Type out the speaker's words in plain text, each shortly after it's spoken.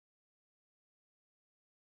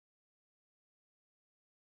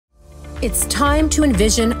It's time to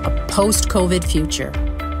envision a post-COVID future.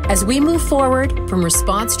 As we move forward from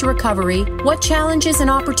response to recovery, what challenges and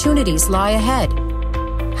opportunities lie ahead?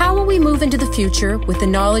 How will we move into the future with the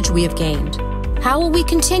knowledge we have gained? How will we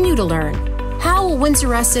continue to learn? How will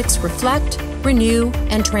Windsor-Essex reflect, renew,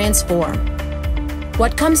 and transform?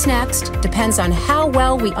 What comes next depends on how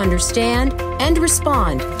well we understand and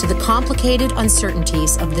respond to the complicated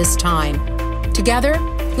uncertainties of this time. Together,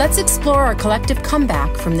 let's explore our collective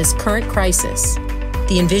comeback from this current crisis.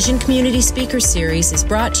 The Envision Community Speaker Series is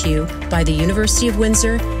brought to you by the University of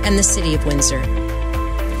Windsor and the City of Windsor.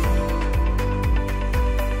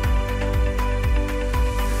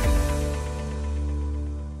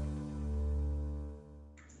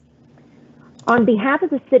 On behalf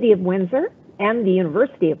of the City of Windsor and the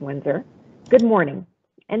University of Windsor, good morning,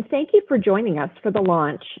 and thank you for joining us for the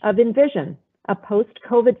launch of Envision, a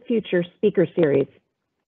post-COVID future speaker series.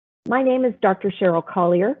 My name is Dr. Cheryl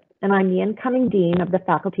Collier, and I'm the incoming Dean of the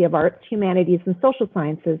Faculty of Arts, Humanities, and Social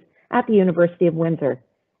Sciences at the University of Windsor,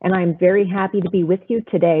 and I'm very happy to be with you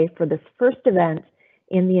today for this first event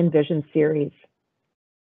in the Envision series.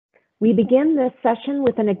 We begin this session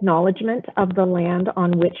with an acknowledgement of the land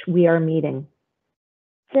on which we are meeting.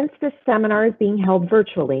 Since this seminar is being held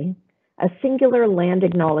virtually, a singular land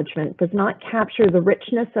acknowledgement does not capture the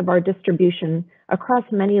richness of our distribution across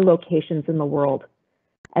many locations in the world.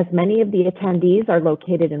 As many of the attendees are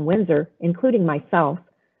located in Windsor, including myself,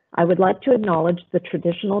 I would like to acknowledge the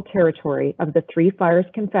traditional territory of the Three Fires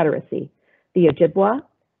Confederacy, the Ojibwa,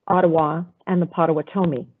 Ottawa, and the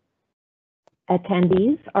Potawatomi.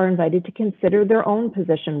 Attendees are invited to consider their own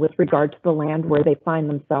position with regard to the land where they find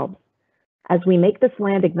themselves. As we make this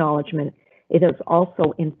land acknowledgement, it is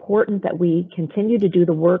also important that we continue to do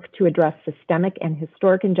the work to address systemic and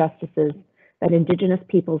historic injustices that Indigenous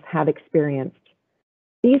peoples have experienced.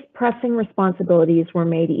 These pressing responsibilities were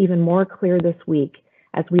made even more clear this week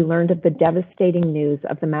as we learned of the devastating news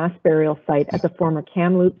of the mass burial site at the former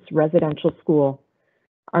Kamloops Residential School.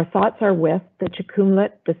 Our thoughts are with the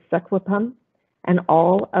Chukumlut, the Sequapum, and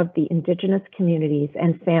all of the Indigenous communities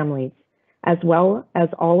and families, as well as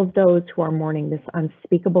all of those who are mourning this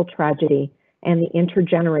unspeakable tragedy and the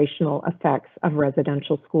intergenerational effects of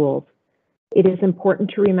residential schools. It is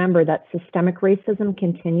important to remember that systemic racism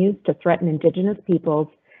continues to threaten Indigenous peoples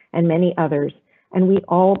and many others, and we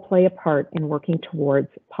all play a part in working towards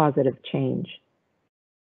positive change.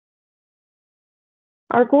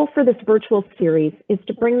 Our goal for this virtual series is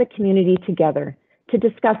to bring the community together to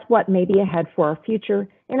discuss what may be ahead for our future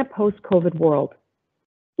in a post-COVID world.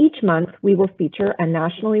 Each month, we will feature a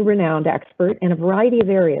nationally renowned expert in a variety of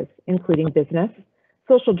areas, including business,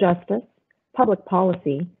 social justice, public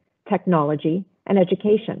policy, technology, and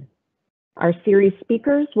education. Our series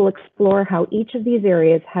speakers will explore how each of these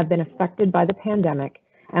areas have been affected by the pandemic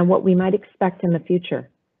and what we might expect in the future.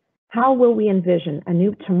 How will we envision a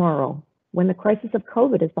new tomorrow when the crisis of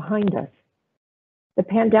COVID is behind us? The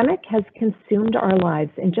pandemic has consumed our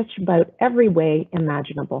lives in just about every way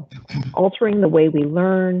imaginable, altering the way we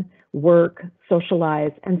learn, work,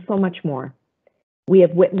 socialize, and so much more. We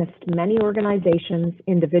have witnessed many organizations,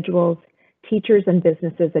 individuals, teachers, and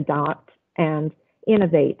businesses adopt and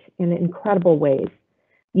innovate in incredible ways.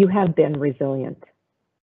 You have been resilient.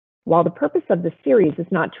 While the purpose of this series is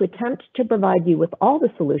not to attempt to provide you with all the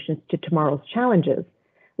solutions to tomorrow's challenges,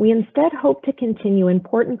 we instead hope to continue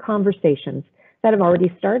important conversations that have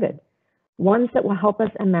already started, ones that will help us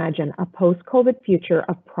imagine a post-COVID future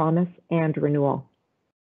of promise and renewal.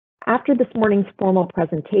 After this morning's formal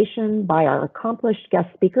presentation by our accomplished guest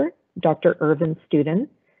speaker, Dr. Irvin Studin,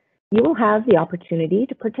 you will have the opportunity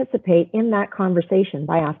to participate in that conversation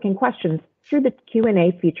by asking questions through the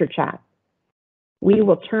Q&A feature chat. We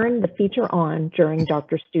will turn the feature on during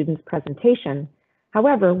Dr. Studin's presentation.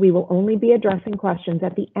 However, we will only be addressing questions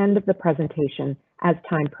at the end of the presentation as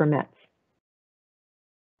time permits.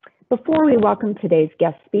 Before we welcome today's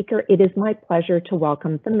guest speaker, it is my pleasure to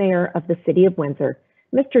welcome the Mayor of the City of Windsor,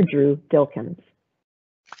 Mr. Drew Dilkens.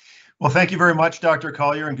 Well, thank you very much, Dr.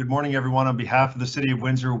 Collier, and good morning, everyone. On behalf of the City of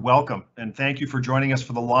Windsor, welcome, and thank you for joining us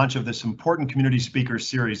for the launch of this important community speaker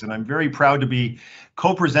series. And I'm very proud to be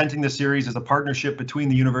co-presenting the series as a partnership between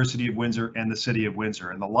the University of Windsor and the City of Windsor.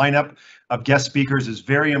 And the lineup of guest speakers is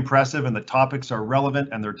very impressive, and the topics are relevant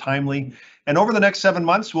and they're timely. And over the next 7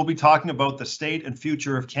 months, we'll be talking about the state and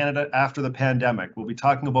future of Canada after the pandemic. We'll be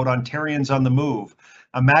talking about Ontarians on the move,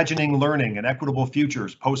 imagining learning and equitable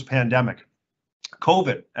futures post-pandemic,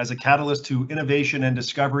 COVID as a catalyst to innovation and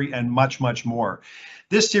discovery, and much, much more.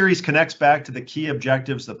 This series connects back to the key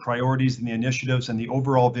objectives, the priorities, and the initiatives, and the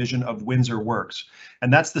overall vision of Windsor Works.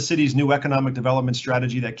 And that's the city's new economic development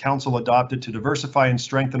strategy that Council adopted to diversify and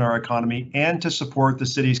strengthen our economy and to support the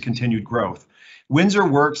city's continued growth. Windsor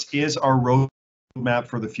Works is our roadmap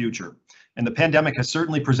for the future. And the pandemic has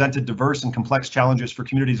certainly presented diverse and complex challenges for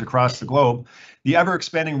communities across the globe. The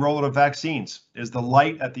ever-expanding rollout of vaccines is the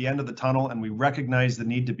light at the end of the tunnel, and we recognize the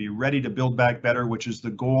need to be ready to build back better, which is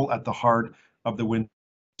the goal at the heart of the Windsor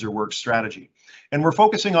Works strategy. And we're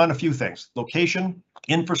focusing on a few things: location,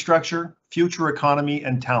 infrastructure, future economy,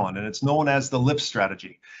 and talent. And it's known as the LIFT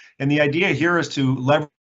strategy. And the idea here is to leverage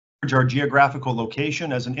our geographical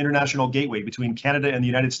location as an international gateway between Canada and the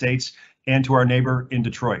United States and to our neighbor in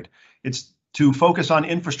Detroit. It's to focus on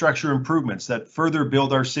infrastructure improvements that further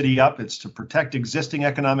build our city up. It's to protect existing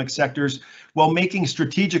economic sectors while making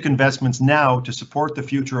strategic investments now to support the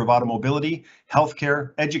future of automobility,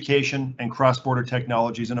 healthcare, education, and cross-border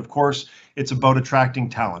technologies. And of course, it's about attracting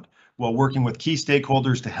talent while working with key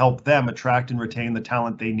stakeholders to help them attract and retain the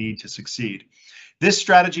talent they need to succeed. This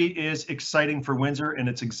strategy is exciting for Windsor, and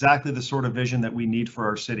it's exactly the sort of vision that we need for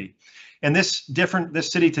our city. And this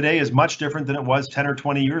city today is much different than it was 10 or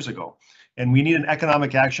 20 years ago. And we need an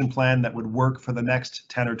economic action plan that would work for the next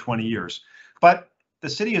 10 or 20 years. But the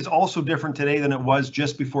city is also different today than it was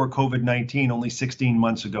just before COVID-19, only 16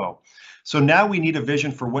 months ago. So now we need a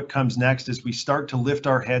vision for what comes next as we start to lift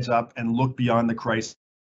our heads up and look beyond the crisis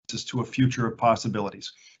to a future of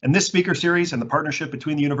possibilities. And this speaker series and the partnership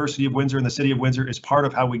between the University of Windsor and the City of Windsor is part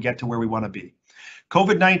of how we get to where we want to be.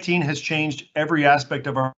 COVID-19 has changed every aspect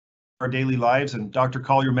of our daily lives, and Dr.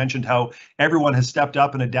 Collier mentioned how everyone has stepped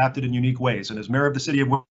up and adapted in unique ways. And as mayor of the City of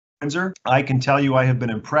Windsor, I can tell you I have been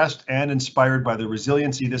impressed and inspired by the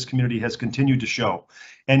resiliency this community has continued to show,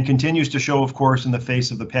 and continues to show, of course, in the face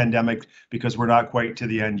of the pandemic, because we're not quite to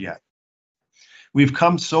the end yet. We've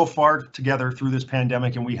come so far together through this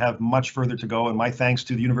pandemic, and we have much further to go. And my thanks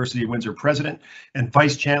to the University of Windsor President and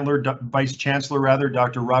Vice Chancellor,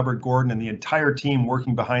 Dr. Robert Gordon, and the entire team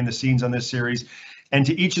working behind the scenes on this series. And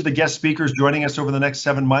to each of the guest speakers joining us over the next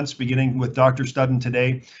 7 months, beginning with Dr. Studin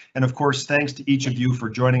today. And of course, thanks to each of you for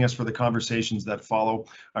joining us for the conversations that follow.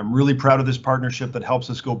 I'm really proud of this partnership that helps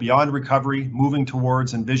us go beyond recovery, moving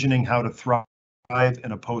towards envisioning how to thrive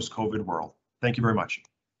in a post-COVID world. Thank you very much.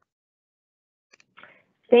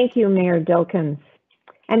 Thank you, Mayor Dilkens.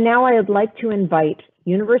 And now I would like to invite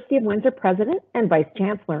University of Windsor President and Vice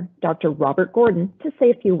Chancellor, Dr. Robert Gordon, to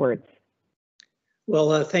say a few words.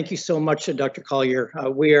 Well, thank you so much, Dr. Collier.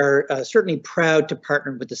 We are certainly proud to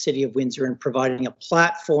partner with the City of Windsor in providing a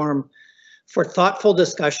platform for thoughtful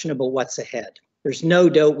discussion about what's ahead. There's no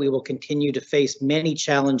doubt we will continue to face many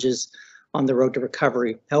challenges on the road to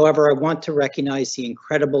recovery. However, I want to recognize the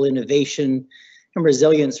incredible innovation and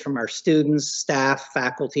resilience from our students, staff,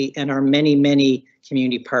 faculty, and our many, many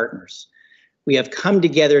community partners. We have come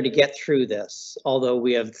together to get through this, although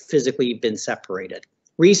we have physically been separated.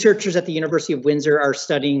 Researchers at the University of Windsor are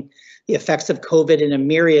studying the effects of COVID in a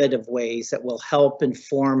myriad of ways that will help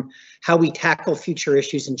inform how we tackle future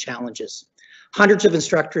issues and challenges. Hundreds of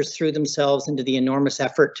instructors threw themselves into the enormous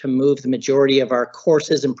effort to move the majority of our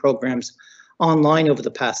courses and programs online over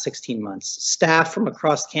the past 16 months. Staff from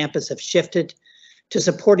across campus have shifted to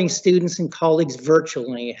supporting students and colleagues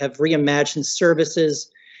virtually, have reimagined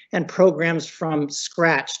services and programs from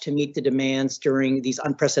scratch to meet the demands during these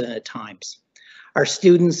unprecedented times. Our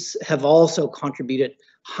students have also contributed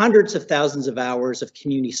hundreds of thousands of hours of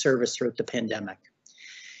community service throughout the pandemic.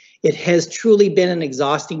 It has truly been an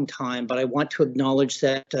exhausting time, but I want to acknowledge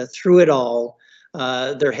that through it all,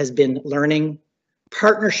 there has been learning,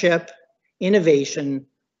 partnership, innovation,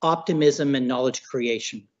 optimism, and knowledge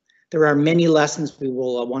creation. There are many lessons we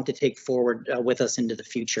will want to take forward with us into the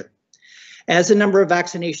future. As the number of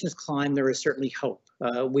vaccinations climb, there is certainly hope.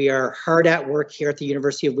 We are hard at work here at the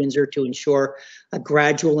University of Windsor to ensure a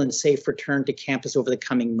gradual and safe return to campus over the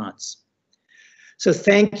coming months. So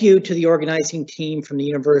thank you to the organizing team from the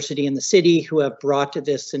university and the city who have brought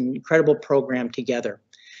this incredible program together.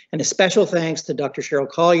 And a special thanks to Dr. Cheryl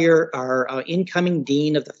Collier, our incoming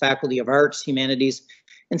Dean of the Faculty of Arts, Humanities,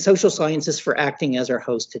 and Social Sciences, for acting as our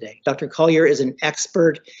host today. Dr. Collier is an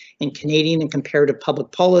expert in Canadian and comparative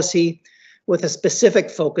public policy, with a specific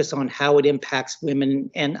focus on how it impacts women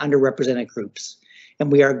and underrepresented groups.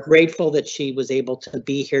 And we are grateful that she was able to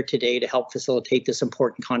be here today to help facilitate this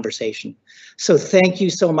important conversation. So thank you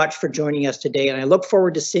so much for joining us today, and I look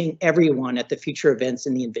forward to seeing everyone at the future events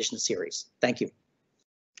in the Envision series. Thank you.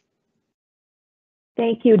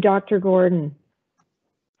 Thank you, Dr. Gordon.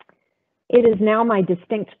 It is now my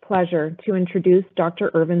distinct pleasure to introduce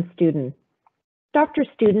Dr. Irvin Studin. Dr.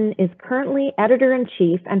 Studin is currently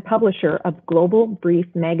editor-in-chief and publisher of Global Brief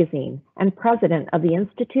magazine and president of the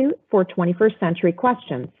Institute for 21st Century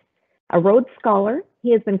Questions. A Rhodes Scholar,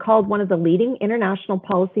 he has been called one of the leading international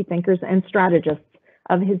policy thinkers and strategists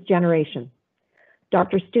of his generation.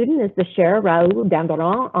 Dr. Studin is the chair Raoul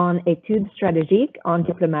Dandurand en études stratégiques en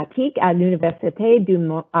diplomatique à l'Université du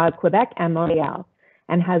Québec à Montréal,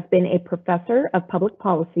 and has been a professor of public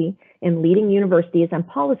policy in leading universities and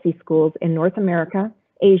policy schools in North America,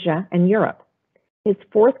 Asia, and Europe. His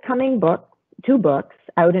forthcoming two books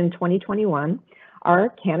out in 2021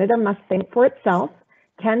 are Canada Must Think for Itself,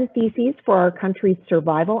 10 Theses for Our Country's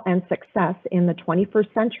Survival and Success in the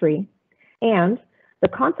 21st Century, and The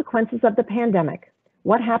Consequences of the Pandemic,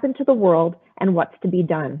 What Happened to the World and What's to Be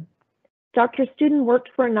Done. Dr. Studin worked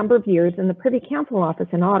for a number of years in the Privy Council office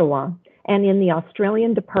in Ottawa and in the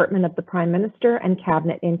Australian Department of the Prime Minister and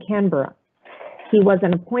Cabinet in Canberra. He was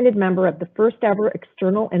an appointed member of the first ever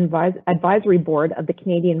external advisory board of the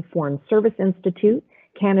Canadian Foreign Service Institute,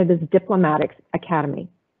 Canada's Diplomatic Academy.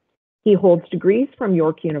 He holds degrees from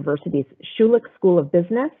York University's Schulich School of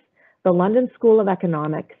Business, the London School of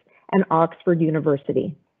Economics, and Oxford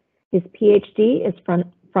University. His PhD is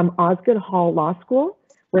from Osgoode Hall Law School,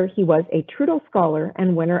 where he was a Trudeau Scholar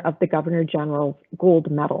and winner of the Governor General's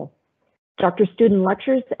Gold Medal. Dr. Studin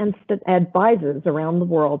lectures and advises around the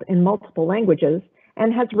world in multiple languages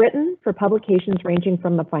and has written for publications ranging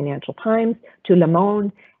from the Financial Times to Le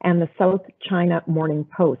Monde and the South China Morning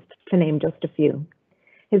Post, to name just a few.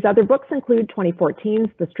 His other books include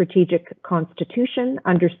 2014's The Strategic Constitution,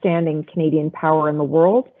 Understanding Canadian Power in the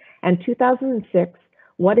World, and 2006,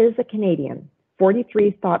 What is a Canadian?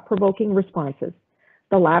 43 Thought-Provoking Responses.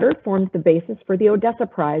 The latter formed the basis for the Odessa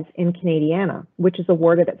Prize in Canadiana, which is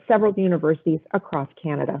awarded at several universities across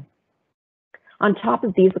Canada. On top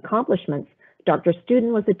of these accomplishments, Dr.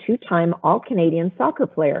 Studin was a two-time All-Canadian soccer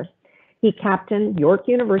player. He captained York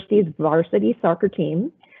University's varsity soccer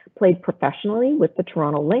team, played professionally with the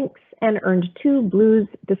Toronto Lynx, and earned 2 Blues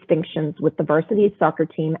distinctions with the varsity soccer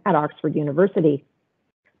team at Oxford University.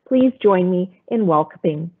 Please join me in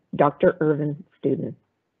welcoming Dr. Irvin Studin.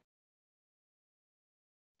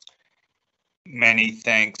 Many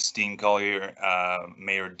thanks, Dean Collier,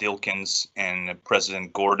 Mayor Dilkins, and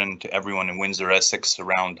President Gordon, to everyone in Windsor, Essex,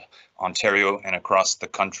 around Ontario and across the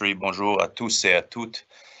country. Bonjour à tous et à toutes.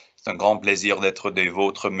 C'est un grand plaisir d'être des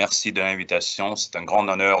vôtres. Merci de l'invitation. C'est un grand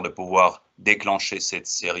honneur de pouvoir déclencher cette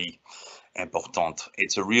série importante.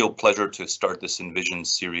 It's a real pleasure to start this Envision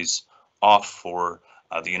series off for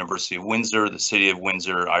the University of Windsor, the City of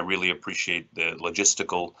Windsor. I really appreciate the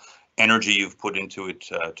logistical energy you've put into it,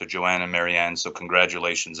 to Joanne and Marianne, so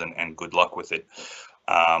congratulations and good luck with it.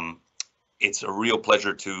 It's a real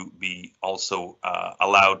pleasure to be also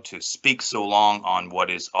allowed to speak so long on what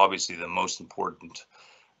is obviously the most important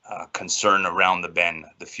concern around the bend,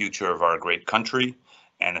 the future of our great country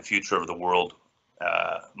and the future of the world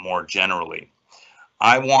more generally.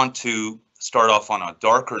 I want to start off on a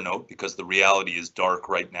darker note because the reality is dark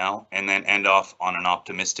right now, and then end off on an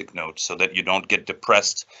optimistic note so that you don't get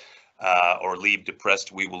depressed or leave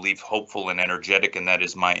depressed. We will leave hopeful and energetic, and that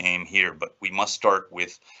is my aim here. But we must start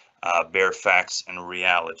with bare facts and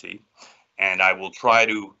reality. And I will try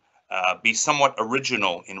to be somewhat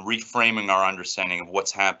original in reframing our understanding of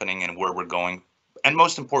what's happening and where we're going. And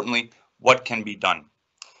most importantly, what can be done.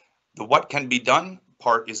 The what can be done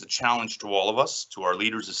part is a challenge to all of us, to our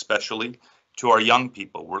leaders especially, to our young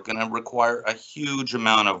people. We're going to require a huge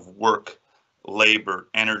amount of work, labor,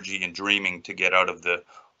 energy, and dreaming to get out of the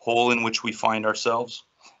hole in which we find ourselves.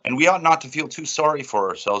 And we ought not to feel too sorry for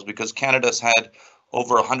ourselves, because Canada's had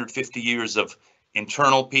over 150 years of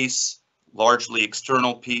internal peace, largely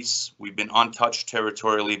external peace. We've been untouched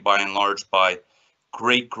territorially by and large by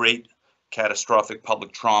great catastrophic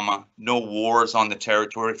public trauma, no wars on the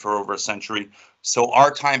territory for over a century. So our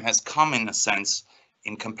time has come, in a sense,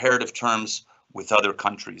 in comparative terms with other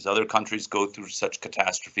countries. Other countries go through such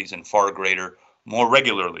catastrophes in far greater, more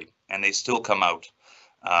regularly, and they still come out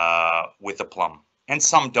with aplomb, and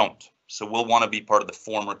some don't. So we'll want to be part of the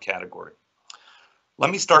former category. Let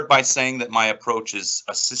me start by saying that my approach is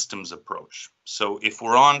a systems approach. So if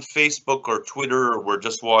we're on Facebook or Twitter, or we're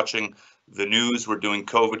just watching the news, we're doing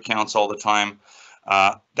COVID counts all the time,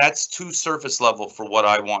 that's too surface level for what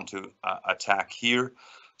I want to attack here,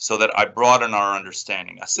 so that I broaden our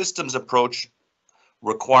understanding. A systems approach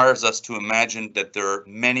requires us to imagine that there are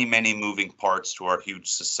many moving parts to our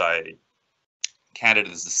huge society.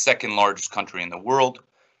 Canada is the second largest country in the world.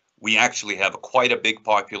 We actually have quite a big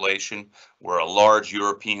population. We're a large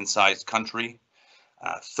European-sized country.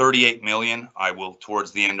 38 million, I will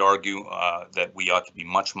towards the end argue that we ought to be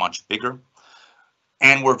much, much bigger.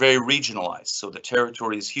 And we're very regionalized. So the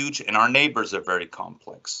territory is huge and our neighbors are very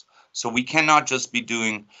complex. So we cannot just be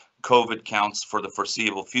doing COVID counts for the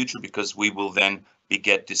foreseeable future because we will then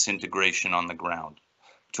beget disintegration on the ground.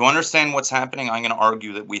 To understand what's happening, I'm going to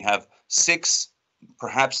argue that we have 6,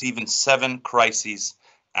 perhaps even 7 crises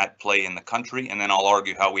at play in the country, and then I'll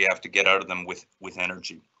argue how we have to get out of them with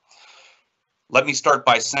energy. Let me start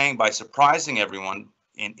by surprising everyone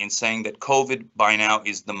in saying that COVID by now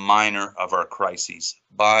is the minor of our crises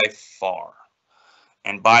by far.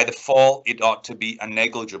 And by the fall, it ought to be a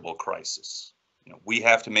negligible crisis. You know, we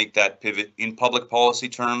have to make that pivot in public policy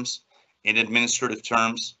terms, in administrative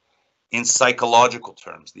terms, in psychological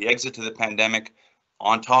terms. The exit to the pandemic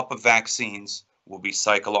on top of vaccines will be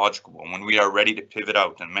psychological. And when we are ready to pivot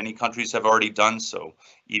out, and many countries have already done so,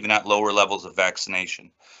 even at lower levels of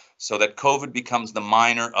vaccination, so that COVID becomes the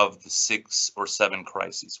minor of the 6 or 7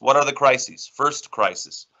 crises. What are the crises? First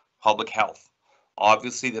crisis, public health.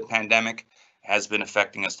 Obviously, the pandemic has been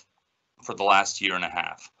affecting us for the last year and a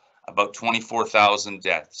half. About 24,000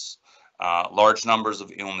 deaths, large numbers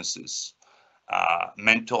of illnesses,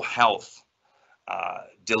 mental health,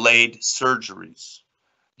 delayed surgeries,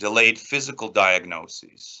 delayed physical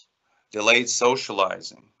diagnoses, delayed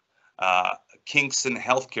socializing, kinks in the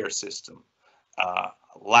healthcare system,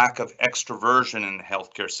 lack of extroversion in the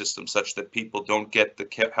healthcare system such that people don't get the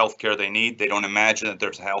healthcare they need. They don't imagine that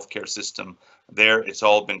there's a healthcare system there. It's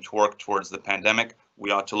all been torqued towards the pandemic.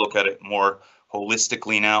 We ought to look at it more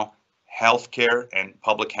holistically now. Healthcare and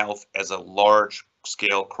public health as a large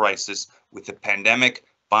scale crisis, with the pandemic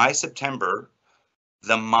by September,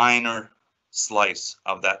 the minor slice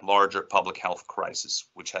of that larger public health crisis,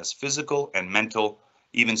 which has physical and mental,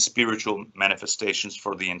 even spiritual manifestations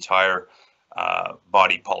for the entire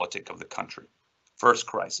body politic of the country. First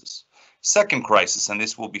crisis. Second crisis, and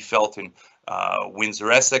this will be felt in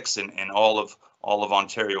Windsor, Essex, and all of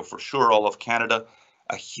Ontario for sure, all of Canada,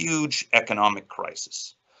 a huge economic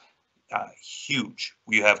crisis. Huge.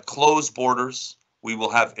 We have closed borders. We will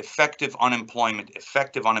have effective unemployment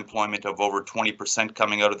of over 20%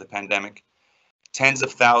 coming out of the pandemic. Tens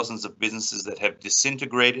of thousands of businesses that have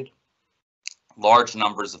disintegrated. Large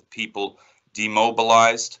numbers of people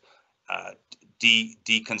demobilized,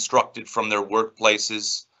 deconstructed from their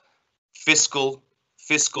workplaces, fiscal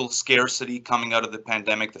scarcity coming out of the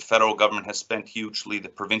pandemic. The federal government has spent hugely, the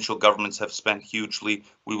provincial governments have spent hugely.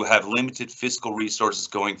 We will have limited fiscal resources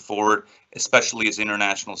going forward, especially as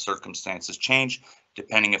international circumstances change,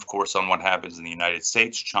 depending, of course, on what happens in the United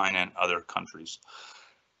States, China, and other countries.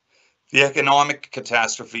 The economic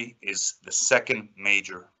catastrophe is the second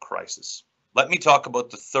major crisis. Let me talk about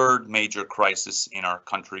the third major crisis in our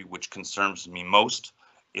country, which concerns me most,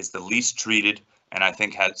 is the least treated, and I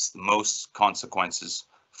think has the most consequences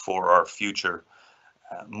for our future,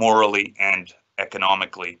 morally and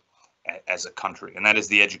economically as a country, and that is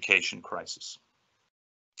the education crisis.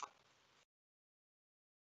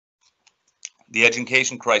 The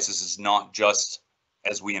education crisis is not just,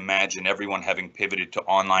 as we imagine, everyone having pivoted to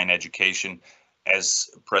online education. As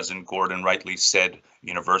President Gordon rightly said,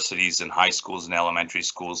 universities and high schools and elementary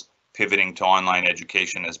schools pivoting to online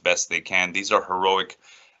education as best they can. These are heroic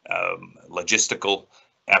logistical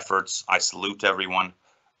efforts. I salute everyone.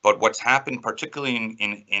 But what's happened, particularly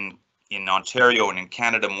in Ontario and in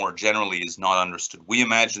Canada more generally, is not understood. We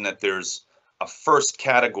imagine that there's a first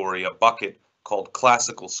category, a bucket called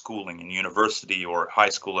classical schooling in university or high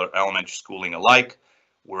school or elementary schooling alike.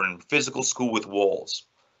 We're in physical school with walls.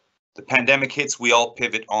 The pandemic hits, we all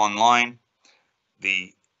pivot online.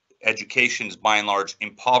 The education is by and large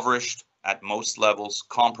impoverished at most levels,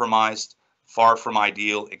 compromised, far from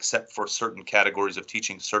ideal, except for certain categories of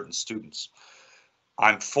teaching certain students.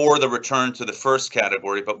 I'm for the return to the first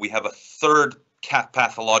category, but we have a third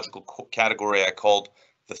pathological category I called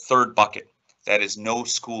the third bucket. That is no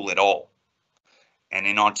school at all. And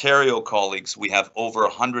in Ontario, colleagues, we have over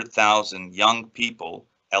 100,000 young people,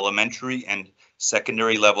 elementary and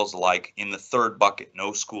secondary levels alike, in the third bucket,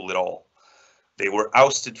 no school at all. They were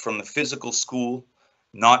ousted from the physical school,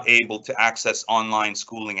 not able to access online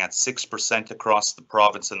schooling at 6% across the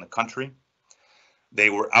province and the country. They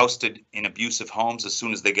were ousted in abusive homes. As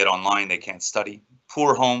soon as they get online, they can't study.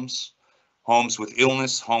 Poor homes, homes with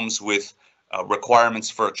illness, homes with requirements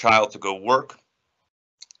for a child to go work.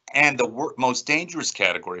 And the most dangerous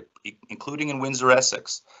category, including in Windsor,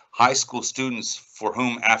 Essex, high school students for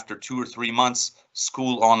whom after 2 or 3 months,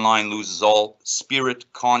 school online loses all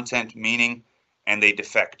spirit, content, meaning, and they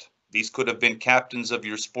defect. These could have been captains of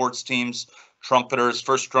your sports teams, trumpeters,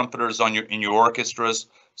 first trumpeters in your orchestras,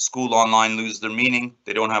 School online loses their meaning.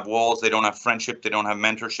 They don't have walls. They don't have friendship. They don't have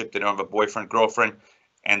mentorship. They don't have a boyfriend, girlfriend,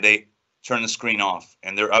 and they turn the screen off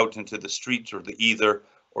and they're out into the streets or the ether,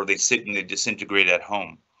 or they sit and they disintegrate at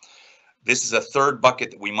home. This is a third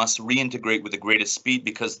bucket that we must reintegrate with the greatest speed,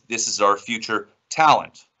 because this is our future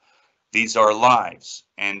talent. These are lives.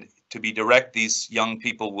 And to be direct, these young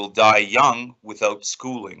people will die young without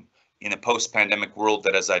schooling in a post-pandemic world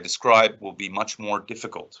that, as I described, will be much more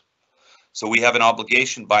difficult. So we have an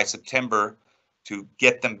obligation by September to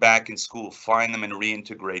get them back in school, find them and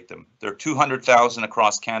reintegrate them. There are 200,000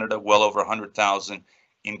 across Canada, well over 100,000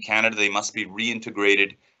 in Canada. They must be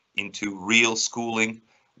reintegrated into real schooling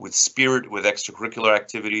with spirit, with extracurricular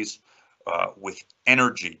activities, with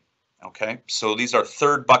energy. Okay, so these are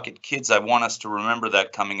third bucket kids. I want us to remember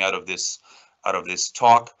that coming out of this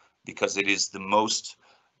talk, because it is the most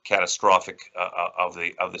catastrophic of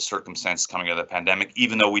the circumstance coming out of the pandemic,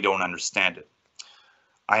 even though we don't understand it.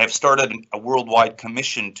 I have started a worldwide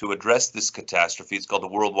commission to address this catastrophe. It's called the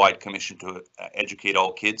Worldwide Commission to Educate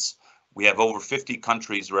All Kids. We have over 50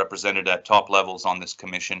 countries represented at top levels on this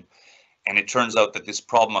commission. And it turns out that this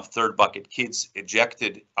problem of third bucket kids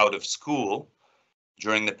ejected out of school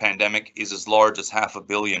during the pandemic is as large as 500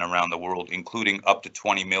 million around the world, including up to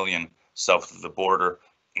 20 million south of the border,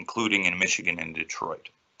 including in Michigan and Detroit.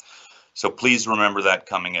 So please remember that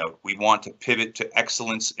coming out. We want to pivot to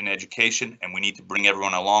excellence in education, and we need to bring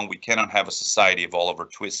everyone along. We cannot have a society of Oliver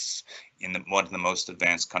Twists in one of the most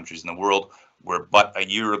advanced countries in the world, where but a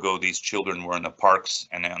year ago these children were in the parks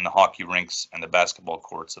and on the hockey rinks and the basketball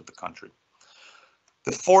courts of the country.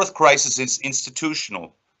 The fourth crisis is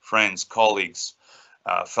institutional, friends, colleagues,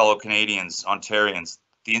 fellow Canadians, Ontarians.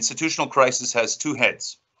 The institutional crisis has two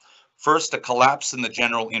heads. First, a collapse in the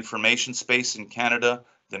general information space in Canada,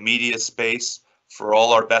 the media space. For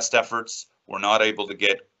all our best efforts, we're not able to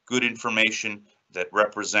get good information that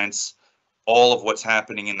represents all of what's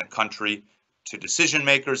happening in the country to decision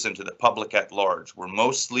makers and to the public at large. We're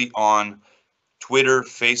mostly on Twitter,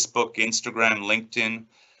 Facebook, Instagram, LinkedIn,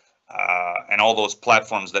 and all those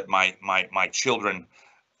platforms that my children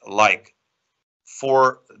like.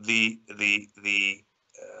 For the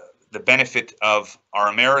benefit of our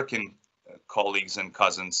American colleagues and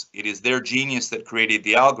cousins, it is their genius that created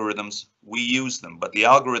the algorithms. We use them, but the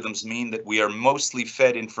algorithms mean that we are mostly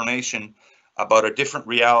fed information about a different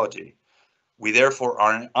reality. We therefore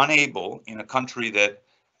are unable, in a country that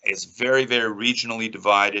is very, very regionally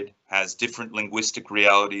divided, has different linguistic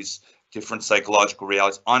realities, different psychological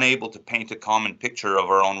realities, unable to paint a common picture of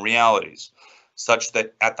our own realities, such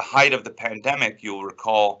that at the height of the pandemic, you'll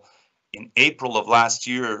recall in April of last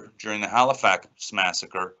year, during the Halifax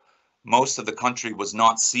massacre, most of the country was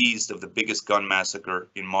not seized of the biggest gun massacre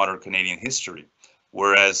in modern Canadian history.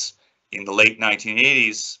 Whereas in the late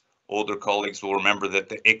 1980s, older colleagues will remember that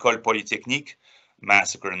the École Polytechnique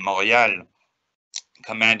massacre in Montreal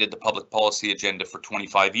commanded the public policy agenda for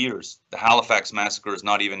 25 years. The Halifax massacre is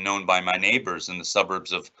not even known by my neighbors in the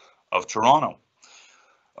suburbs of Toronto.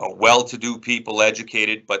 Well-to-do people,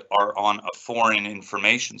 educated, but are on a foreign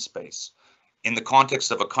information space. In the context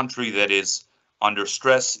of a country that is under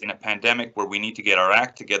stress in a pandemic where we need to get our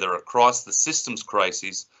act together across the systems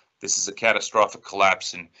crises, this is a catastrophic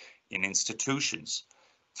collapse in institutions.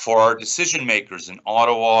 For our decision makers in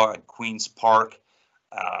Ottawa and Queen's Park,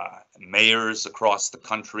 mayors across the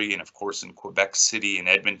country, and of course in Quebec City and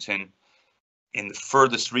Edmonton, in the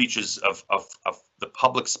furthest reaches of the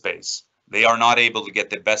public space, they are not able to get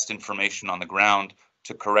the best information on the ground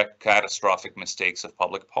to correct catastrophic mistakes of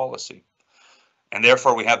public policy. And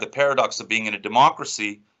therefore, we have the paradox of being in a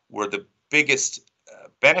democracy where the biggest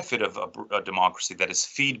benefit of a democracy, that is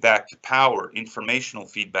feedback to power, informational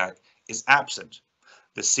feedback, is absent.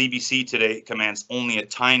 The CBC today commands only a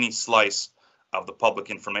tiny slice of the public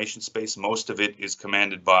information space. Most of it is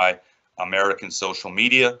commanded by American social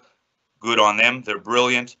media. Good on them, they're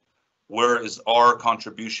brilliant. Where is our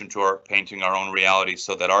contribution to our painting our own reality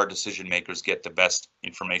so that our decision makers get the best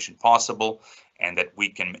information possible and that we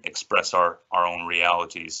can express our own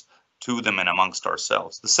realities to them and amongst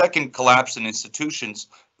ourselves? The second collapse in institutions,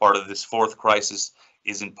 part of this fourth crisis,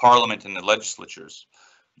 is in Parliament and the legislatures.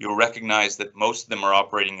 You'll recognize that most of them are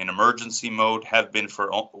operating in emergency mode, have been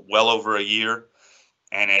for well over a year.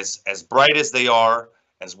 And as bright as they are,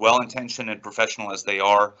 as well-intentioned and professional as they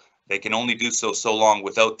are, they can only do so long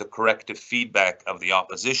without the corrective feedback of the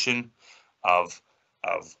opposition, of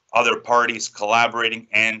other parties collaborating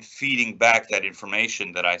and feeding back that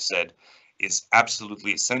information that I said is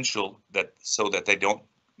absolutely essential, so that they don't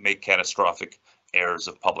make catastrophic errors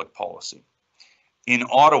of public policy. In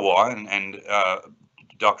Ottawa, and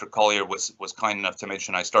Dr. Collier was kind enough to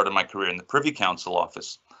mention, I started my career in the Privy Council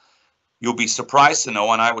office. You'll be surprised to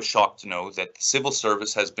know, and I was shocked to know, that the civil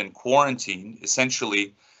service has been quarantined,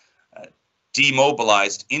 essentially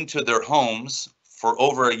demobilized into their homes for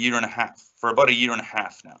over a year and a half, for about a year and a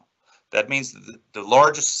half now. That means that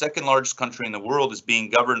the second largest country in the world is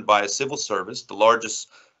being governed by a civil service, the largest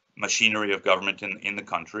machinery of government in the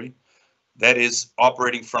country, that is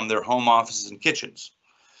operating from their home offices and kitchens.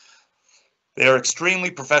 They are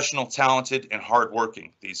extremely professional, talented, and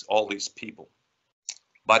hardworking, all these people.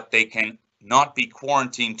 But they can not be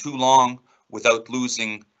quarantined too long without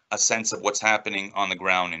losing a sense of what's happening on the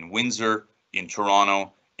ground in Windsor, in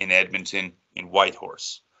Toronto, in Edmonton, in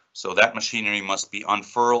Whitehorse. So that machinery must be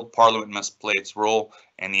unfurled, Parliament must play its role,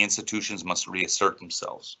 and the institutions must reassert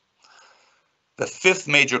themselves. The fifth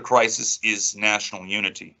major crisis is national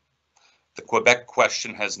unity. The Quebec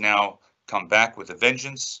question has now come back with a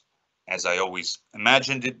vengeance. As I always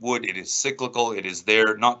imagined it would, it is cyclical, it is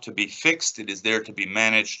there not to be fixed, it is there to be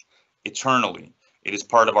managed eternally. It is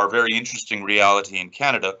part of our very interesting reality in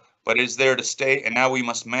Canada, but it is there to stay, and now we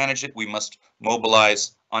must manage it. We must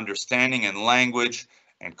mobilize understanding and language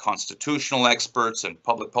and constitutional experts and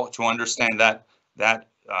public policy to understand that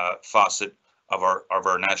facet of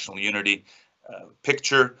our national unity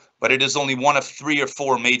picture. But it is only one of 3 or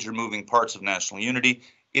 4 major moving parts of national unity.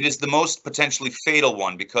 It is the most potentially fatal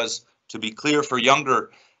one because, to be clear for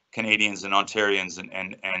younger Canadians and Ontarians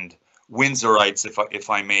and Windsorites, if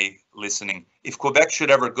I may, listening, if Quebec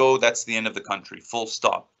should ever go, that's the end of the country, full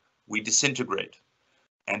stop. We disintegrate.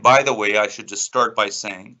 And by the way, I should just start by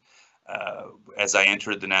saying, as I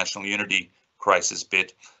entered the national unity crisis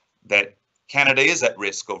bit, that Canada is at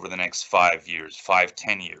risk over the next 5 years,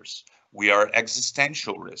 10 years. We are at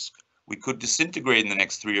existential risk. We could disintegrate in the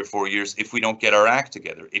next 3 or 4 years if we don't get our act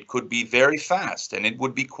together. It could be very fast and it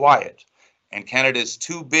would be quiet. And Canada is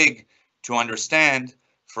too big to understand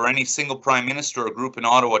for any single prime minister or group in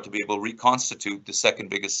Ottawa to be able to reconstitute the second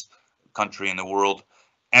biggest country in the world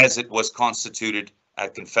as it was constituted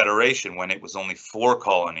at Confederation when it was only 4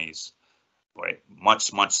 colonies, right?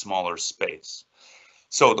 Much, much smaller space.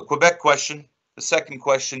 So the Quebec question, the second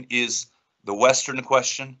question is the Western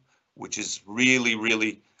question, which is really,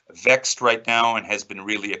 really vexed right now and has been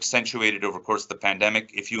really accentuated over the course of the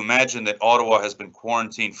pandemic. If you imagine that Ottawa has been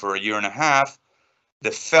quarantined for a year and a half,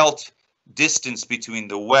 the felt distance between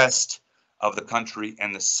the west of the country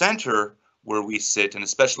and the center where we sit, and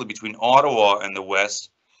especially between Ottawa and the west,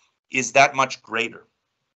 is that much greater.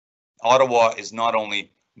 Ottawa is not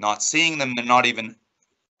only not seeing them, they're not even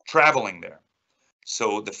traveling there.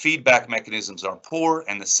 So the feedback mechanisms are poor,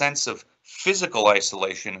 and the sense of physical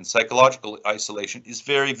isolation and psychological isolation is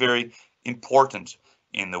very, very important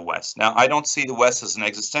in the West. Now, I don't see the West as an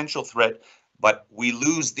existential threat, but we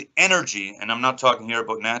lose the energy, and I'm not talking here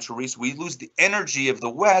about natural reasons, we lose the energy of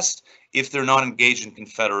the West if they're not engaged in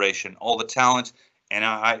Confederation, all the talent, and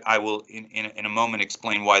I will in a moment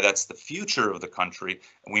explain why that's the future of the country,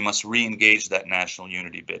 and we must re-engage that national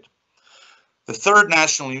unity bit. The third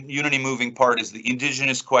national unity moving part is the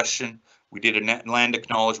Indigenous question. We did a land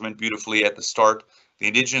acknowledgement beautifully at the start. The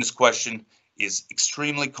Indigenous question is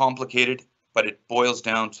extremely complicated, but it boils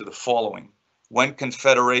down to the following. When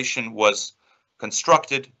Confederation was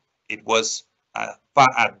constructed, it was pas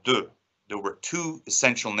à deux. There were 2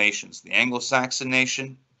 essential nations, the Anglo-Saxon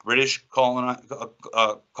nation, British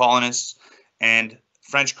colonists, and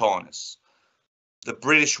French colonists. The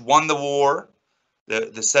British won the war,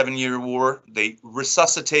 the 7-year war. They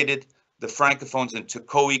resuscitated the Francophones into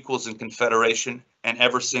co-equals in Confederation, and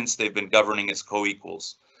ever since they've been governing as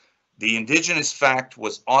co-equals. The Indigenous fact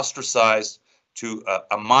was ostracized to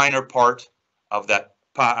a minor part of that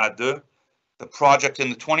pas à deux. The project in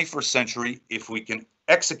the 21st century, if we can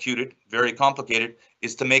execute it, very complicated,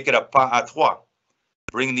 is to make it a pas à trois.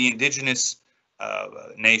 Bring the Indigenous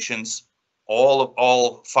nations,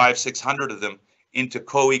 all 500-600 of them, into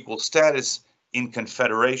co-equal status in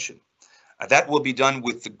Confederation. That will be done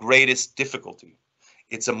with the greatest difficulty.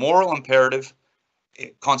 It's a moral imperative,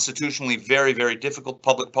 constitutionally very, very difficult,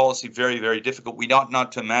 public policy very, very difficult. We ought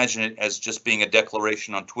not to imagine it as just being a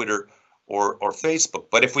declaration on Twitter or Facebook.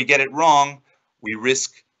 But if we get it wrong, we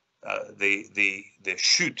risk the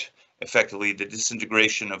chute, effectively, the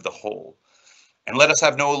disintegration of the whole. And let us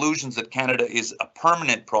have no illusions that Canada is a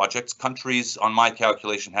permanent project. Countries, on my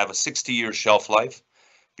calculation, have a 60-year shelf life.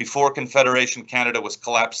 Before Confederation, Canada was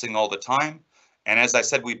collapsing all the time. And as I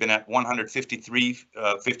said, we've been at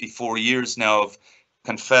 54 years now of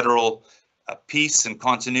confederal peace and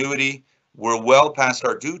continuity. We're well past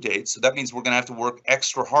our due date. So that means we're going to have to work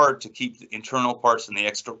extra hard to keep the internal parts and the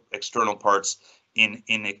external parts in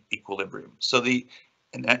equilibrium. So the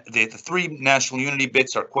And the three national unity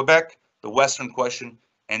bits are Quebec, the Western question,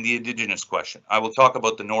 and the Indigenous question. I will talk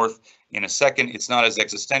about the North in a second. It's not as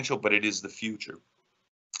existential, but it is the future.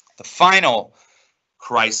 The final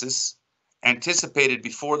crisis, anticipated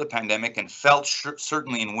before the pandemic and felt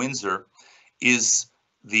certainly in Windsor, is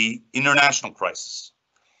the international crisis.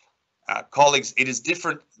 Colleagues, it is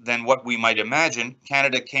different than what we might imagine.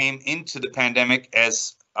 Canada came into the pandemic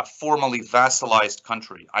as a formally vassalized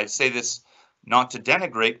country. I say this not to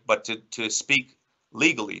denigrate, but to speak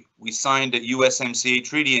legally. We signed a USMCA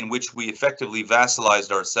treaty in which we effectively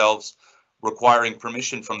vassalized ourselves, requiring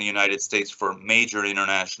permission from the United States for major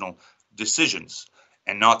international decisions,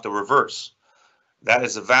 and not the reverse. That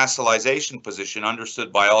is a vassalization position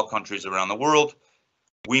understood by all countries around the world.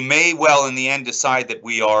 We may well in the end decide that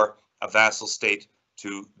we are a vassal state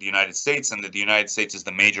to the United States and that the United States is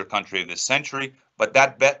the major country of this century, but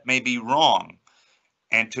that bet may be wrong.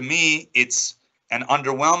 And to me, it's an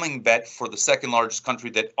underwhelming bet for the second largest country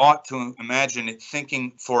that ought to imagine it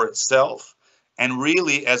thinking for itself. And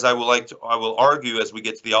really, as I will argue as we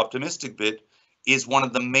get to the optimistic bit, is one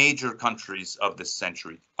of the major countries of this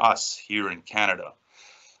century, us here in Canada.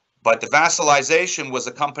 But the vassalization was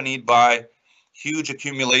accompanied by huge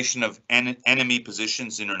accumulation of enemy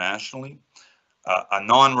positions internationally, a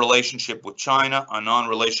non-relationship with China, a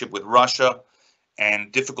non-relationship with Russia,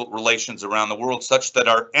 and difficult relations around the world, such that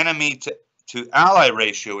our enemy to ally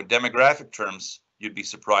ratio in demographic terms, you'd be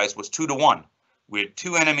surprised, was 2 to 1. We had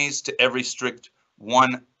 2 enemies to every strict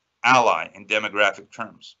 1 ally in demographic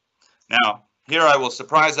terms. Now, here I will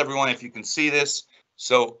surprise everyone if you can see this.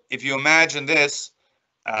 So if you imagine this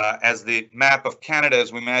as the map of Canada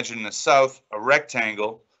as we imagine in the south, a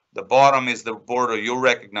rectangle, the bottom is the border you'll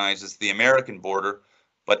recognize as the American border.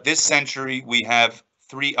 But this century, we have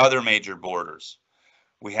 3 other major borders.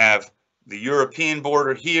 We have the European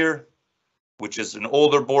border here, which is an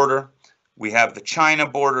older border. We have the China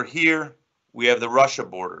border here. We have the Russia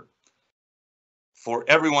border. For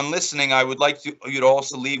everyone listening, I would like you to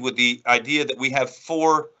also leave with the idea that we have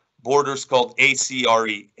 4 borders called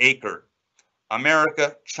ACRE, ACRE.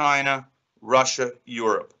 America, China, Russia,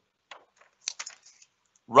 Europe.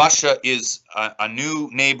 Russia is a new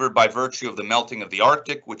neighbor by virtue of the melting of the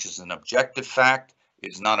Arctic, which is an objective fact.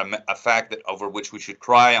 It is not a fact that over which we should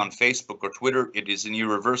cry on Facebook or Twitter. It is an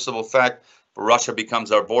irreversible fact. But Russia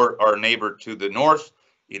becomes our neighbor to the north.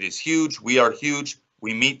 It is huge. We are huge.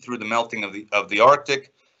 We meet through the melting of the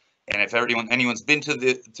Arctic. And if anyone's been to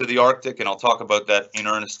the Arctic, and I'll talk about that in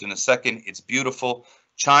earnest in a second, it's beautiful.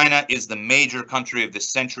 China is the major country of this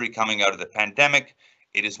century coming out of the pandemic.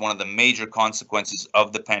 It is one of the major consequences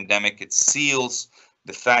of the pandemic. It seals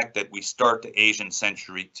the fact that we start the Asian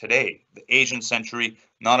century today. The Asian century,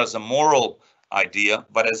 not as a moral idea,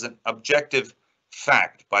 but as an objective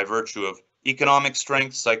fact by virtue of economic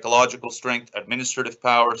strength, psychological strength, administrative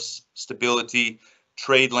powers, stability,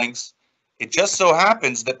 trade links. It just so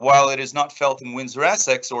happens that while it is not felt in Windsor,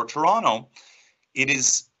 Essex or Toronto, it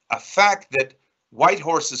is a fact that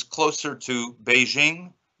Whitehorse is closer to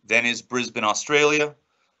Beijing than is Brisbane, Australia.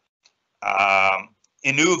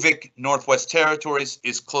 Inuvik, Northwest Territories,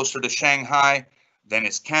 is closer to Shanghai than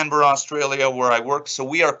is Canberra, Australia, where I work. So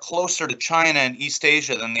we are closer to China and East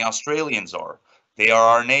Asia than the Australians are. They are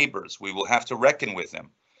our neighbors. We will have to reckon with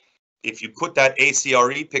them. If you put that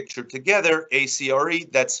ACRE picture together, ACRE,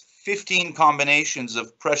 that's 15 combinations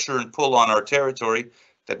of pressure and pull on our territory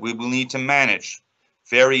that we will need to manage.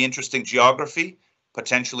 Very interesting geography,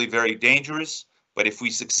 potentially very dangerous, but if we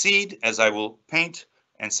succeed, as I will paint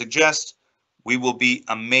and suggest, we will be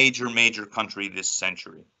a major, major country this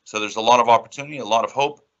century. So there's a lot of opportunity, a lot of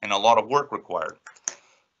hope, and a lot of work required.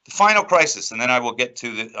 The final crisis, and then I will get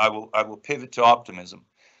to I will pivot to optimism,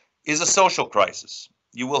 is a social crisis.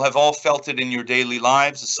 You will have all felt it in your daily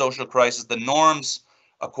lives, a social crisis, the norms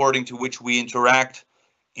according to which we interact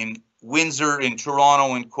in Windsor, in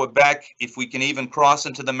Toronto, in Quebec. If we can even cross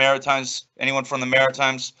into the Maritimes, anyone from the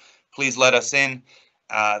Maritimes, please let us in.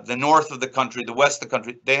 The north of the country, the west of the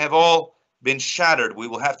country, they have all been shattered. We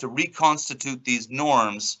will have to reconstitute these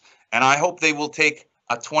norms, and I hope they will take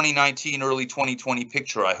a 2019, early 2020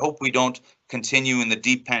 picture. I hope we don't continue in the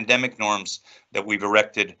deep pandemic norms that we've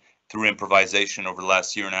erected through improvisation over the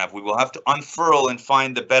last year and a half. We will have to unfurl and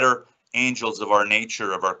find the better angels of our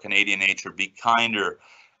nature, of our Canadian nature, be kinder,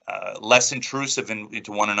 less intrusive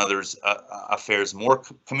into one another's affairs, more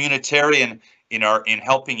communitarian in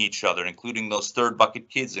helping each other, including those third bucket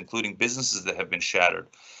kids, including businesses that have been shattered.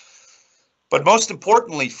 But most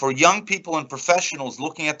importantly, for young people and professionals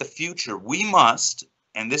looking at the future, we must,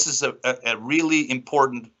 and this is a really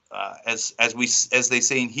important, as they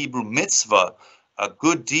say in Hebrew, mitzvah, a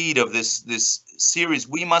good deed of this series,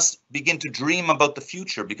 we must begin to dream about the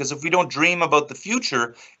future, because if we don't dream about the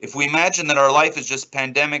future, if we imagine that our life is just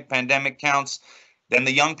pandemic counts, then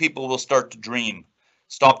the young people will stop to dream.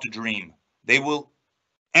 They will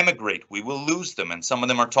emigrate. We will lose them, and some of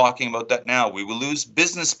them are talking about that now. We will lose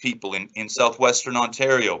business people in southwestern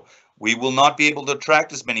Ontario. We will not be able to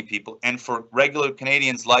attract as many people, and for regular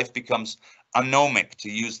Canadians, life becomes anomic, to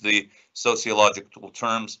use the sociological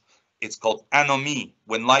terms. It's called anomie,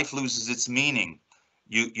 when life loses its meaning.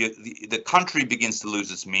 The country begins to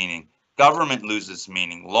lose its meaning, government loses its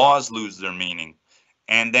meaning, laws lose their meaning,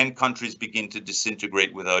 and then countries begin to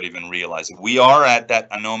disintegrate without even realizing. We are at that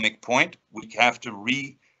anomic point. We have to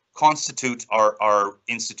reconstitute our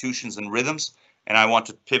institutions and rhythms, and I want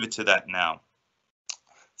to pivot to that now.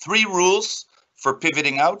 3 rules for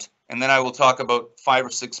pivoting out, and then I will talk about 5 or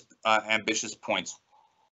 6 ambitious points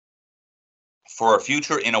for our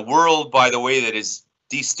future in a world, by the way, that is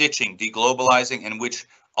de-stitching, deglobalizing, in which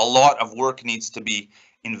a lot of work needs to be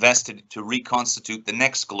invested to reconstitute the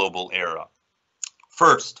next global era.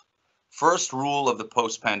 First rule of the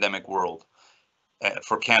post-pandemic world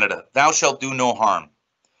for Canada: thou shalt do no harm.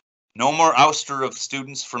 No more ouster of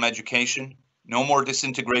students from education, no more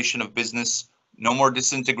disintegration of business, no more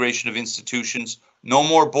disintegration of institutions, no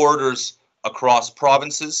more borders across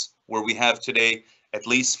provinces, where we have today at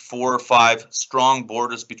least 4 or 5 strong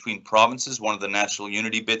borders between provinces, one of the national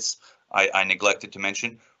unity bits I neglected to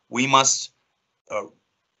mention. We must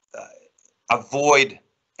avoid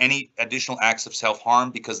any additional acts of self-harm,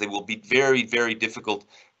 because they will be very, very difficult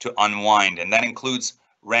to unwind. And that includes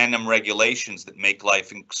random regulations that make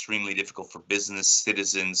life extremely difficult for business,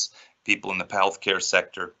 citizens, people in the healthcare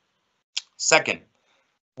sector. Second,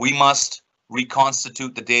 we must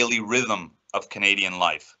reconstitute the daily rhythm of Canadian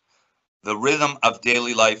life. The rhythm of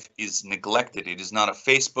daily life is neglected. It is not a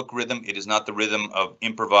Facebook rhythm. It is not the rhythm of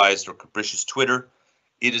improvised or capricious Twitter.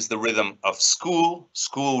 It is the rhythm of school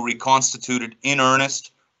reconstituted in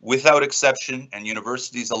earnest, without exception, and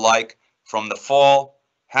universities alike from the fall.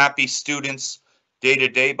 Happy students, day to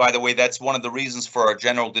day. By the way, that's one of the reasons for our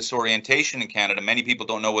general disorientation in Canada. Many people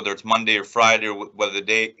don't know whether it's Monday or Friday, or whether the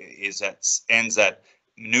day ends at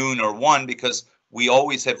noon or 1, because we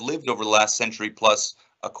always have lived over the last century plus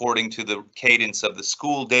according to the cadence of the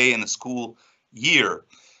school day and the school year.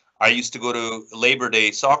 I used to go to Labor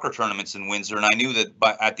Day soccer tournaments in Windsor, and I knew that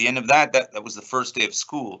at the end of that was the first day of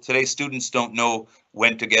school. Today, students don't know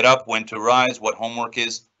when to get up, when to rise, what homework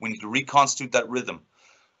is. We need to reconstitute that rhythm.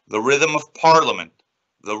 The rhythm of Parliament,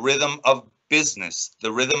 the rhythm of business,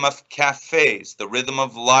 the rhythm of cafes, the rhythm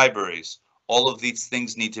of libraries. All of these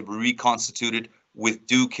things need to be reconstituted with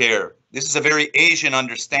due care. This is a very Asian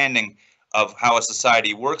understanding of how a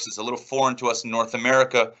society works. It's a little foreign to us in North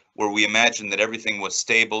America, where we imagine that everything was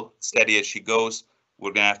stable, steady as she goes.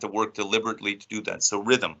 We're going to have to work deliberately to do that. So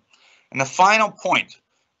rhythm. And the final point,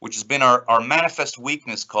 which has been our manifest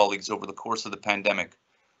weakness, colleagues, over the course of the pandemic: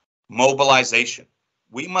 mobilization.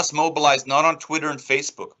 We must mobilize not on Twitter and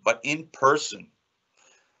Facebook, but in person.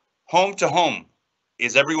 Home to home.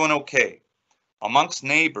 Is everyone okay? Amongst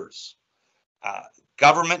neighbors.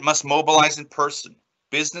 Government must mobilize in person.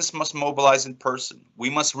 Business must mobilize in person. We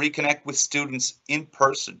must reconnect with students in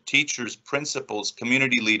person, teachers, principals,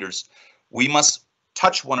 community leaders. We must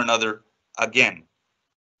touch one another again,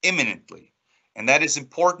 imminently. And that is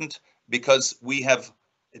important because we have,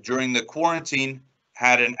 during the quarantine,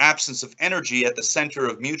 had an absence of energy at the center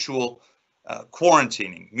of mutual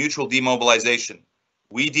quarantining, mutual demobilization.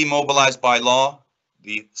 We demobilized by law,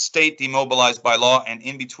 the state demobilized by law, and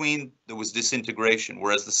in between there was disintegration,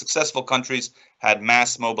 whereas the successful countries had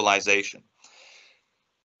mass mobilization.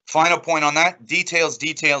 Final point on that: details,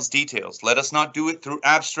 details, details. Let us not do it through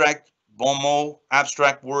abstract bon mot,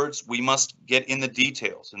 abstract words. We must get in the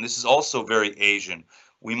details, and this is also very Asian.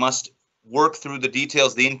 We must work through the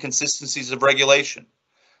details, the inconsistencies of regulation,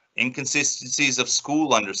 inconsistencies of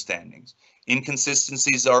school understandings,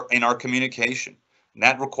 inconsistencies in our communication. And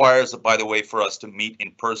that requires, by the way, for us to meet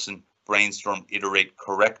in person, brainstorm, iterate,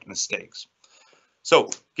 correct mistakes. So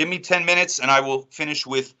give me 10 minutes and I will finish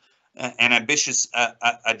with an ambitious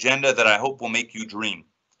agenda that I hope will make you dream.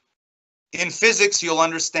 In physics, you'll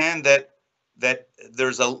understand that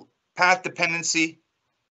there's a path dependency,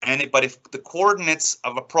 but if the coordinates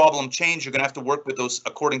of a problem change, you're going to have to work with those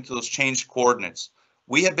according to those changed coordinates.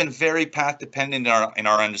 We have been very path dependent in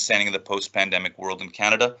our understanding of the post-pandemic world in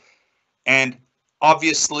Canada, and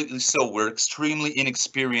obviously so. We're extremely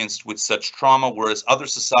inexperienced with such trauma, whereas other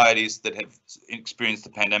societies that have experienced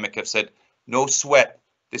the pandemic have said, no sweat,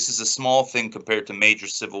 this is a small thing compared to major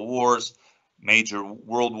civil wars, major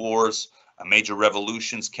world wars, major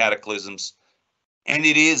revolutions, cataclysms. And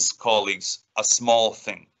it is, colleagues, a small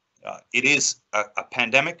thing. It is a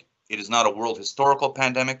pandemic. It is not a world historical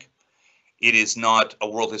pandemic. It is not a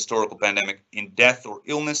world historical pandemic in death or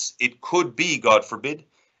illness. It could be, God forbid,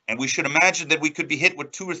 and we should imagine that we could be hit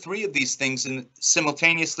with 2 or 3 of these things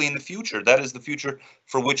simultaneously in the future. That is the future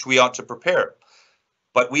for which we ought to prepare.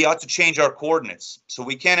 But we ought to change our coordinates. So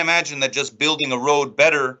we can't imagine that just building a road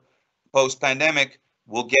better post-pandemic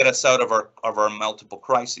will get us out of our multiple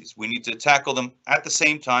crises. We need to tackle them at the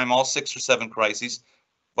same time, all 6 or 7 crises,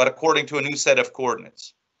 but according to a new set of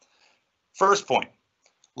coordinates. First point,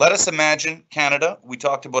 let us imagine Canada, we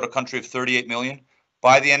talked about a country of 38 million,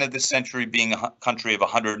 by the end of this century being a country of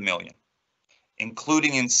 100 million,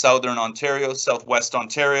 including in southern Ontario, southwest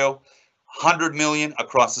Ontario, 100 million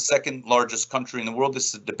across the second largest country in the world. This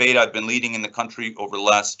is a debate I've been leading in the country over the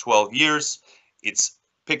last 12 years. It's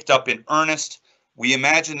picked up in earnest. We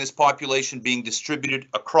imagine this population being distributed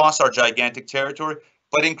across our gigantic territory,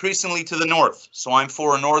 but increasingly to the north. So I'm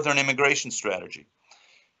for a northern immigration strategy.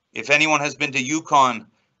 If anyone has been to Yukon,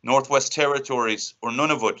 Northwest Territories, or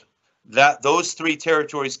Nunavut, those 3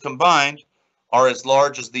 territories combined are as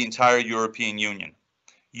large as the entire European Union.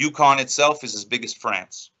 Yukon itself is as big as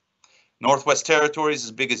France. Northwest Territories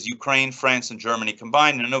as big as Ukraine, France, and Germany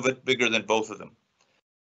combined, and Nunavut bigger than both of them.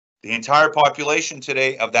 The entire population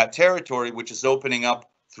today of that territory, which is opening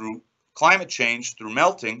up through climate change, through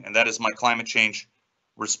melting, and that is my climate change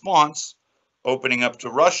response, opening up to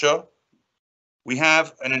Russia, we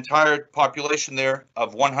have an entire population there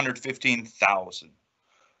of 115,000.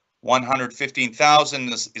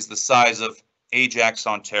 115,000 is the size of Ajax,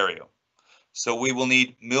 Ontario. So we will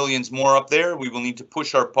need millions more up there. We will need to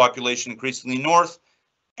push our population increasingly north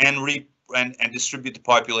and distribute the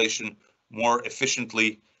population more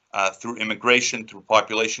efficiently through immigration, through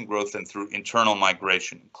population growth, and through internal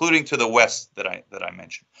migration, including to the west that I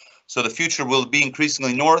mentioned. So the future will be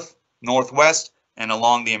increasingly north, northwest, and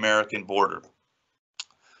along the American border.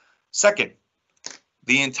 Second,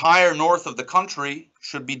 the entire north of the country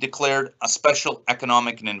should be declared a special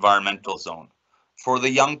economic and environmental zone. For the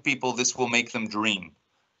young people, this will make them dream.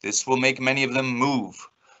 This will make many of them move.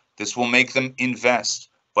 This will make them invest,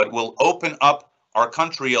 but will open up our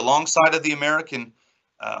country alongside of the American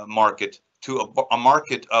market to a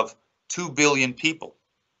market of 2 billion people.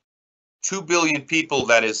 2 billion people,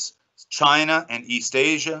 that is China and East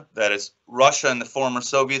Asia, that is Russia and the former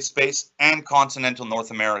Soviet space, and continental North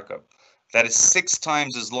America. That is 6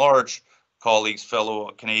 times as large, colleagues, fellow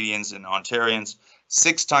Canadians and Ontarians,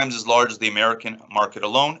 6 times as large as the American market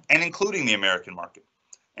alone, and including the American market.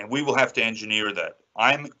 And we will have to engineer that.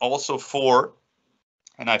 I'm also for,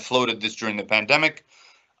 and I floated this during the pandemic,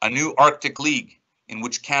 a new Arctic League in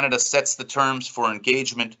which Canada sets the terms for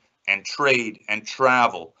engagement and trade and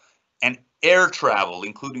travel and air travel,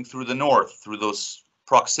 including through the north, through those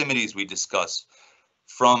proximities we discussed,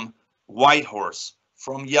 from Whitehorse,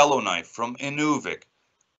 from Yellowknife, from Inuvik,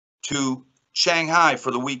 to Shanghai for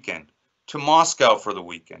the weekend, to Moscow for the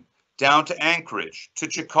weekend, down to Anchorage, to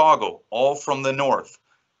Chicago, all from the north.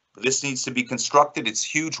 This needs to be constructed. It's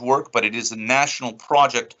huge work, but it is a national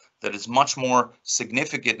project that is much more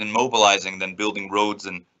significant and mobilizing than building roads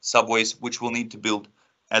and subways, which we'll need to build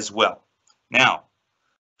as well. Now,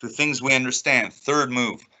 to things we understand. Third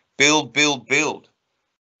move, build, build, build.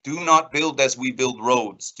 Do not build as we build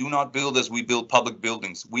roads. Do not build as we build public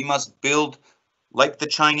buildings. We must build like the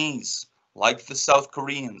Chinese, like the South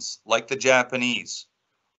Koreans, like the Japanese.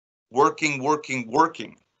 Working, working,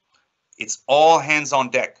 working. It's all hands on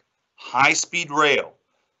deck. High-speed rail.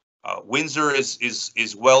 Windsor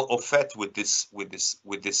is well au fait with this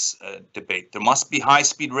debate. There must be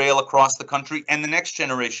high-speed rail across the country and the next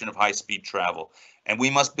generation of high-speed travel, and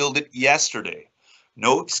we must build it yesterday.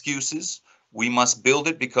 No excuses. We must build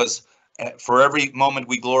it because for every moment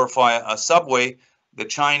we glorify a subway, the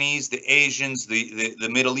Chinese, the Asians, the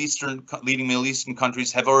leading Middle Eastern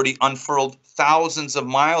countries have already unfurled thousands of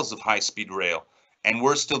miles of high-speed rail, and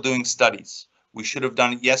we're still doing studies. We should have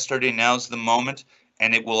done it yesterday. Now's the moment,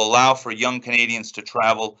 and it will allow for young Canadians to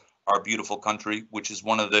travel our beautiful country, which is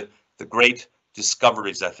one of the great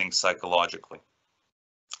discoveries, I think, psychologically.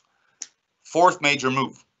 Fourth major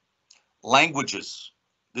move, languages.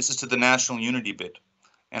 This is to the national unity bit,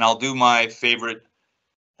 and I'll do my favorite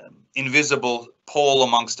invisible poll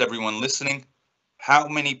amongst everyone listening. How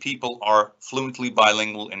many people are fluently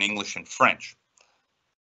bilingual in English and French?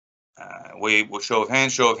 We will show of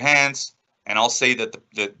hands, and I'll say that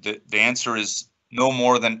the answer is no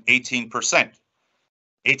more than 18%.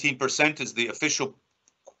 18% is the official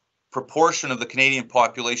proportion of the Canadian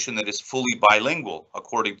population that is fully bilingual,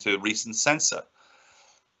 according to recent census.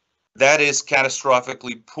 That is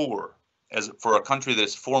catastrophically poor. as for a country that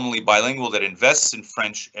is formally bilingual, that invests in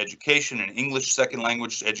French education and English second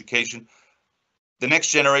language education, the next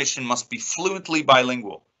generation must be fluently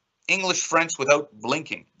bilingual. English, French without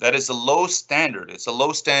blinking. That is a low standard. It's a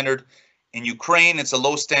low standard in Ukraine. It's a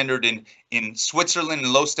low standard in Switzerland, a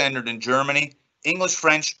low standard in Germany. English,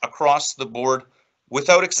 French across the board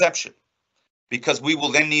without exception, because we will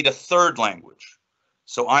then need a third language.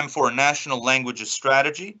 So I'm for a national languages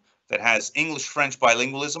strategy that has English, French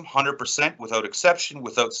bilingualism, 100% without exception,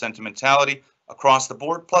 without sentimentality across the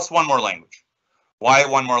board, plus one more language. Why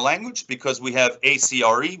one more language? Because we have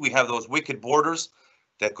ACRE, we have those wicked borders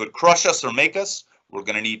that could crush us or make us. We're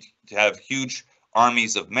going to need to have huge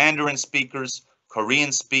armies of Mandarin speakers,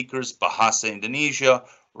 Korean speakers, Bahasa Indonesia,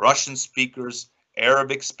 Russian speakers,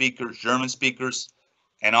 Arabic speakers, German speakers,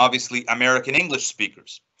 and obviously American English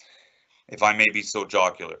speakers, if I may be so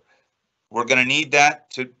jocular. We're going to need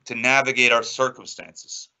that to navigate our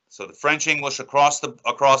circumstances. So the French English across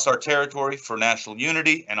our territory for national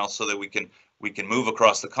unity, and also that we can move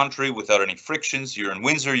across the country without any frictions. You're in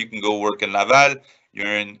Windsor, you can go work in Laval.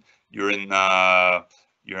 You're in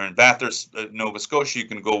Bathurst, Nova Scotia, you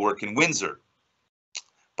can go work in Windsor.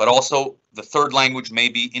 But also the third language may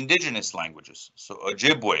be indigenous languages, so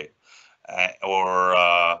Ojibwe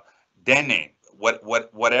or Dene.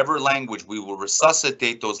 Whatever language, we will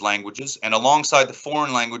resuscitate those languages, and alongside the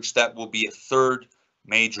foreign language, that will be a third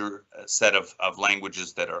major set of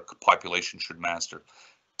languages that our population should master.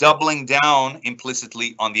 Doubling down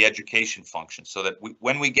implicitly on the education function, so that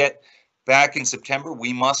when we get back in September,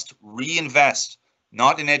 we must reinvest,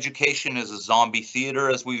 not in education as a zombie theater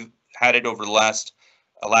as we've had it over the last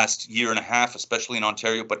year and a half, especially in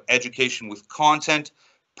Ontario, but education with content,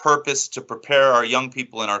 purpose, to prepare our young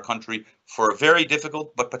people in our country for a very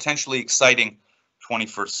difficult but potentially exciting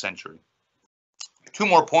 21st century. Two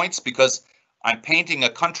more points, because I'm painting a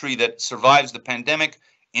country that survives the pandemic,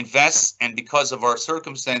 invests, and because of our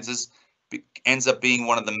circumstances ends up being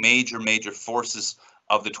one of the major forces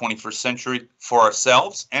of the 21st century for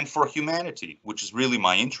ourselves and for humanity, which is really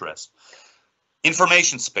my interest.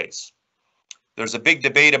 Information space. There's a big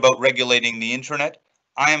debate about regulating the internet.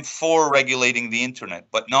 I am for regulating the internet,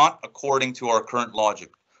 but not according to our current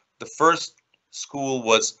logic. The first school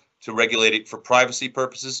was to regulate it for privacy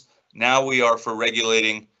purposes. Now we are for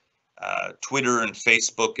regulating Twitter and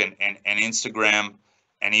Facebook and Instagram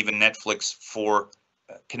and even Netflix for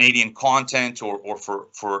Canadian content or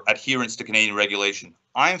for adherence to Canadian regulation.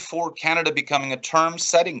 I'm for Canada becoming a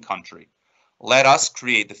term-setting country. Let us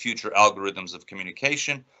create the future algorithms of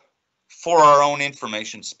communication for our own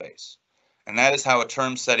information space. And that is how a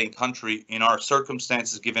term-setting country in our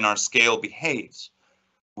circumstances, given our scale, behaves.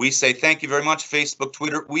 We say, thank you very much, Facebook,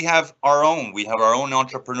 Twitter. We have our own. We have our own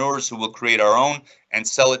entrepreneurs who will create our own and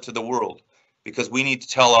sell it to the world, because we need to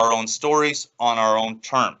tell our own stories on our own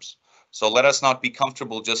terms. So let us not be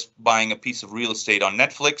comfortable just buying a piece of real estate on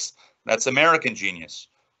Netflix. That's American genius.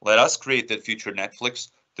 Let us create the future Netflix,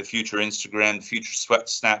 the future Instagram, the future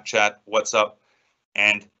Snapchat, WhatsApp,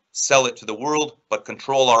 and sell it to the world, but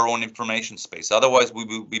control our own information space. Otherwise, we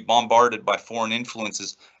will be bombarded by foreign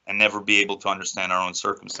influences and never be able to understand our own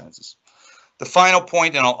circumstances. The final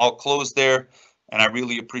point, and I'll close there, and I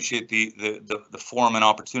really appreciate the forum and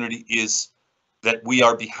opportunity, is that we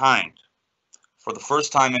are behind. For the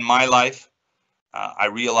first time in my life, I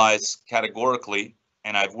realize categorically,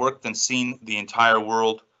 and I've worked and seen the entire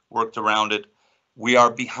world, worked around it, we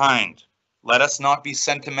are behind. Let us not be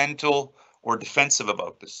sentimental or defensive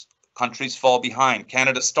about this. Countries fall behind.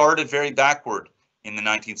 Canada started very backward in the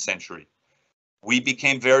 19th century. We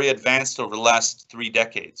became very advanced over the last 3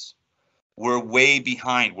 decades. We're way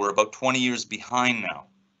behind. We're about 20 years behind now.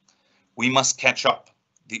 We must catch up.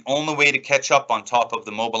 The only way to catch up on top of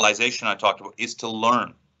the mobilization I talked about is to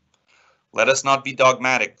learn. Let us not be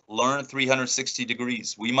dogmatic. Learn 360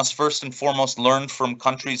 degrees. We must first and foremost learn from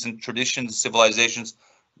countries and traditions and civilizations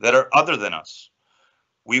that are other than us.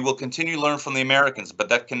 We will continue to learn from the Americans, but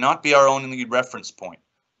that cannot be our only reference point.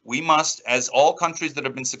 We must, as all countries that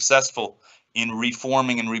have been successful in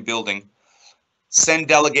reforming and rebuilding, send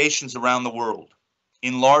delegations around the world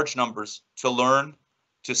in large numbers to learn,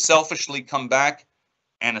 to selfishly come back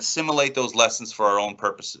and assimilate those lessons for our own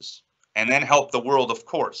purposes, and then help the world, of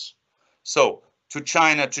course. So to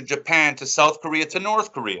China, to Japan, to South Korea, to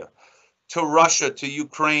North Korea, to Russia, to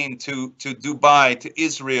Ukraine, to Dubai, to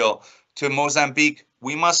Israel, to Mozambique,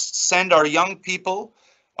 we must send our young people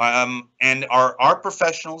and our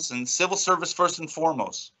professionals and civil service first and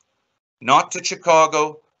foremost, not to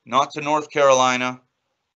Chicago, not to North Carolina,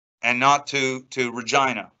 and not to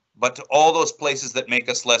Regina, but to all those places that make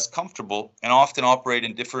us less comfortable and often operate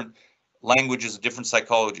in different languages, different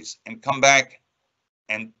psychologies, and come back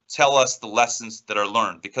and tell us the lessons that are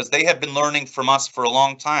learned, because they have been learning from us for a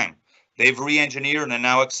long time. They've re-engineered and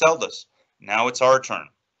now excelled us. Now it's our turn.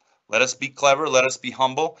 Let us be clever, let us be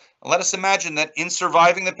humble, and let us imagine that in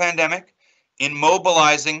surviving the pandemic, in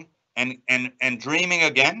mobilizing and dreaming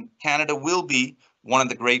again, Canada will be one of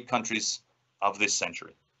the great countries of this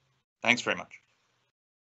century. Thanks very much.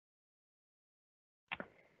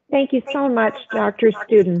 Thank you so much, Dr.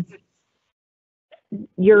 Studin.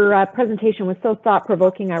 Your presentation was so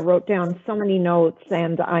thought-provoking. I wrote down so many notes,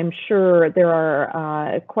 and I'm sure there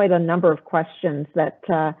are quite a number of questions that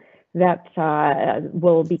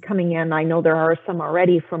will be coming in. I know there are some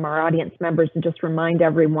already from our audience members, and just remind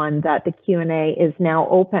everyone that the Q&A is now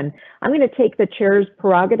open. I'm going to take the chair's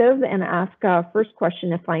prerogative and ask a first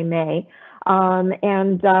question, if I may.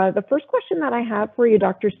 The first question that I have for you,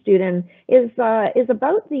 Dr. Studin, is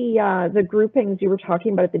about the groupings you were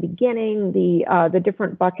talking about at the beginning, the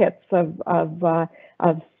different buckets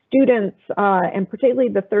of students, and particularly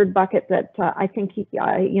the third bucket that I think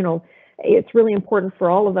you know, it's really important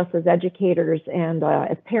for all of us as educators and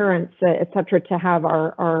as parents, et cetera, to have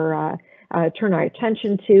our turn our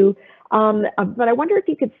attention to. But I wonder if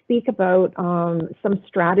you could speak about some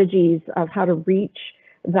strategies of how to reach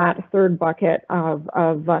that third bucket of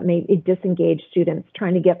maybe disengaged students,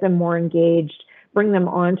 trying to get them more engaged, bring them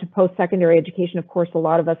on to post-secondary education. Of course, a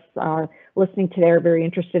lot of us listening today are very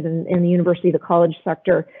interested in the university, the college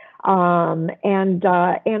sector. And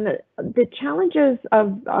the challenges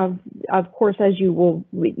of course, as you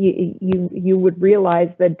would realize,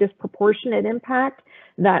 the disproportionate impact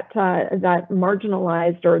that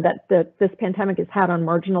marginalized, or that this pandemic has had on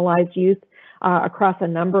marginalized youth across a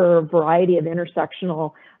variety of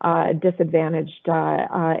intersectional disadvantaged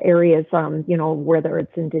areas, you know, whether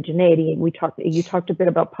it's indigeneity. You talked a bit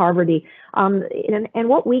about poverty, and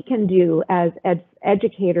what we can do as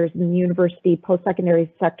educators in the university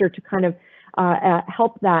post-secondary sector to kind of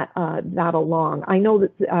help that along. I know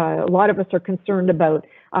that a lot of us are concerned about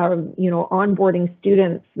you know, onboarding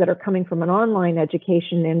students that are coming from an online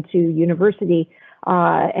education into university.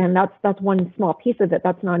 And that's one small piece of it.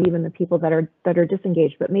 That's not even the people that are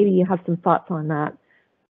disengaged, but maybe you have some thoughts on that.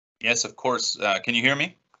 Yes, of course. Can you hear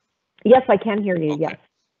me? Yes, I can hear you. Okay. Yes.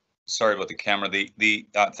 Sorry about the camera.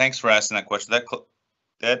 Thanks for asking that question.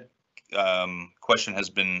 That question has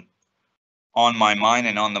been on my mind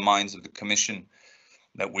and on the minds of the commission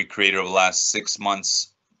that we created over the last 6 months.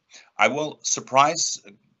 I will surprise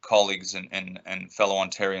colleagues and fellow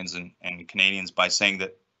Ontarians and Canadians by saying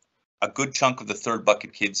that a good chunk of the third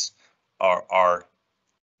bucket kids are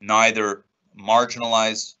neither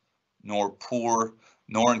marginalized nor poor,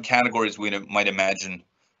 nor in categories we might imagine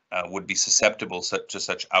would be susceptible to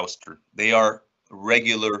such ouster. They are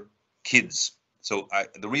regular kids. So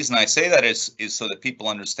the reason I say that is so that people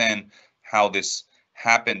understand how this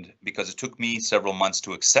happened, because it took me several months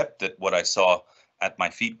to accept that what I saw at my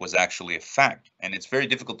feet was actually a fact. And it's very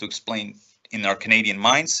difficult to explain in our Canadian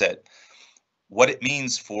mindset what it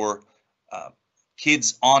means for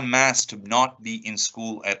kids en masse to not be in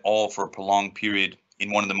school at all for a prolonged period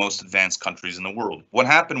in one of the most advanced countries in the world. What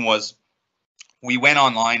happened was we went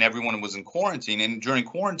online, everyone was in quarantine, and during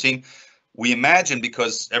quarantine, we imagined,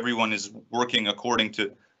 because everyone is working according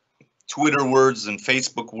to Twitter words and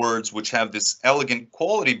Facebook words, which have this elegant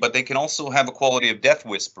quality, but they can also have a quality of death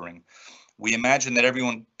whispering. We imagined that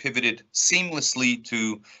everyone pivoted seamlessly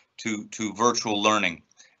to virtual learning.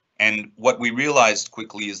 And what we realized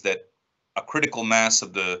quickly is that a critical mass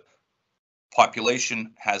of the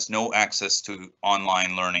population has no access to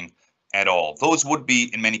online learning at all. Those would be,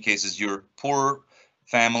 in many cases, your poor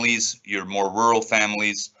families, your more rural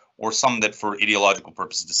families, or some that for ideological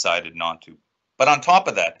purposes decided not to. But on top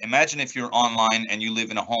of that, imagine if you're online and you live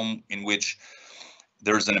in a home in which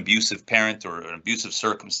there's an abusive parent or an abusive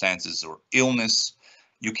circumstances or illness,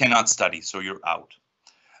 you cannot study, so you're out.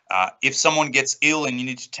 If someone gets ill and you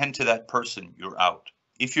need to tend to that person, you're out.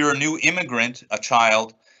 If you're a new immigrant, a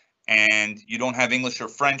child, and you don't have English or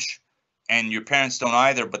French, and your parents don't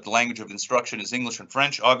either, but the language of instruction is English and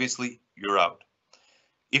French, obviously you're out.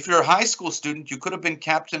 If you're a high school student, you could have been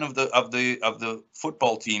captain of the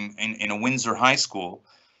football team in a Windsor high school,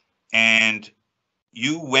 and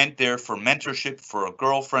you went there for mentorship, for a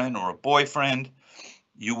girlfriend or a boyfriend.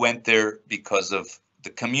 You went there because of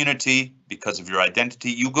the community, because of your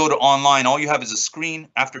identity. You go to online, all you have is a screen.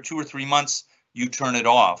 After 2 or 3 months, you turn it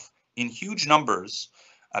off in huge numbers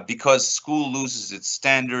because school loses its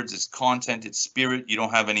standards, its content, its spirit. You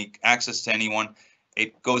don't have any access to anyone.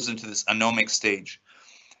 It goes into this anomic stage.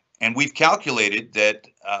 And we've calculated that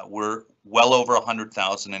we're well over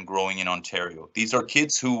 100,000 and growing in Ontario. These are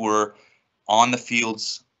kids who were on the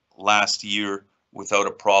fields last year without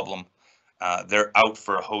a problem. They're out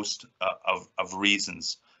for a host of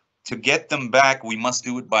reasons. To get them back, we must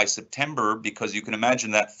do it by September, because you can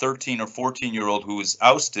imagine that 13 or 14-year-old who is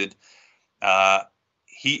ousted,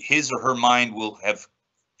 his or her mind will have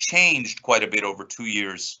changed quite a bit over 2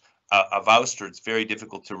 years of ouster. It's very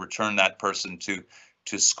difficult to return that person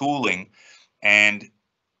to schooling, and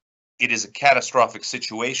it is a catastrophic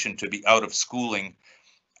situation to be out of schooling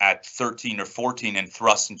at 13 or 14 and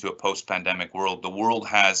thrust into a post-pandemic world. The world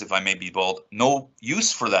has, if I may be bold, no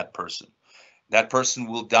use for that person. That person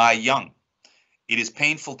will die young. It is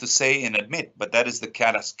painful to say and admit, but that is the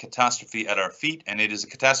catastrophe at our feet, and it is a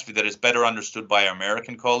catastrophe that is better understood by our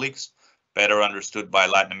American colleagues, better understood by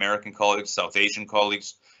Latin American colleagues, South Asian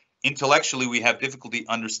colleagues. Intellectually, we have difficulty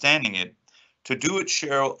understanding it. To do it,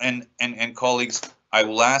 Cheryl and colleagues, I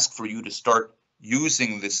will ask for you to start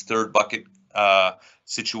using this third bucket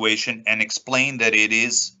situation and explain that it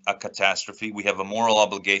is a catastrophe. We have a moral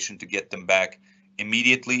obligation to get them back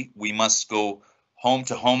immediately. We must go home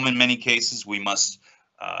to home in many cases. We must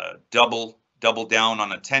double down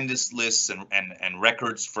on attendance lists and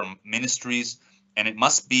records from ministries, and it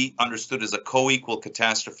must be understood as a co-equal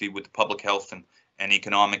catastrophe with public health and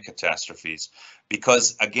economic catastrophes.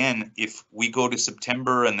 Because again, if we go to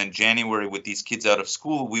September and then January with these kids out of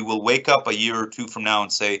school, we will wake up a year or two from now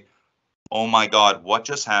and say, oh my God, what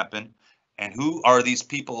just happened? And who are these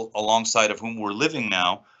people alongside of whom we're living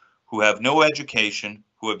now, who have no education,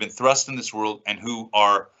 who have been thrust in this world, and who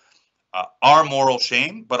are our moral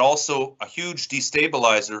shame, but also a huge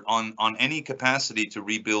destabilizer on any capacity to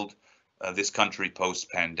rebuild this country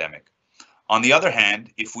post-pandemic. On the other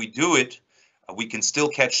hand, if we do it, we can still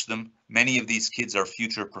catch them. Many of these kids are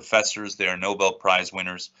future professors. They are Nobel Prize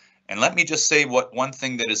winners. And let me just say one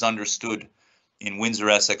thing that is understood in Windsor,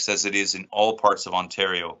 Essex, as it is in all parts of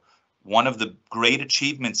Ontario. One of the great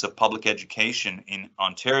achievements of public education in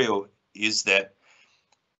Ontario is that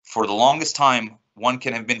for the longest time, one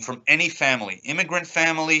can have been from any family, immigrant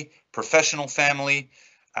family, professional family,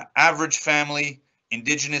 average family,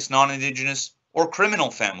 Indigenous, non-Indigenous, or criminal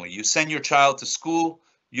family. You send your child to school,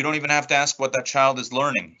 you don't even have to ask what that child is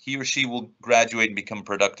learning. He or she will graduate and become a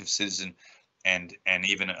productive citizen and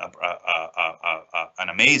even an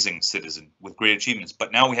amazing citizen with great achievements.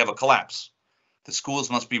 But now we have a collapse. The schools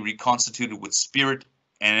must be reconstituted with spirit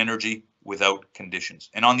and energy without conditions.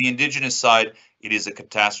 And on the Indigenous side, it is a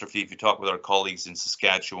catastrophe. If you talk with our colleagues in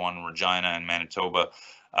Saskatchewan, Regina, and Manitoba,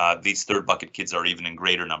 these third bucket kids are even in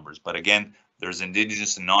greater numbers. But again, there's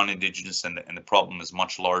Indigenous and non-Indigenous, and the problem is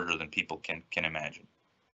much larger than people can imagine.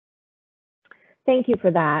 Thank you for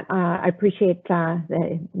that. I appreciate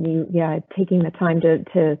you taking the time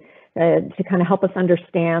to kind of help us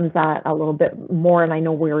understand that a little bit more. And I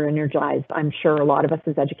know we're energized. I'm sure a lot of us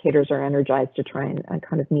as educators are energized to try and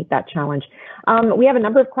kind of meet that challenge. We have a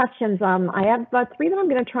number of questions. I have three that I'm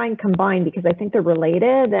going to try and combine because I think they're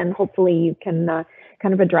related, and hopefully you can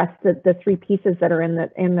kind of address the three pieces that are in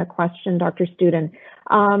the question, Dr. Studin.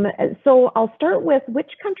 So I'll start with,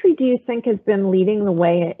 which country do you think has been leading the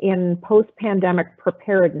way in post-pandemic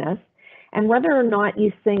preparedness, and whether or not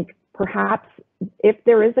you think perhaps if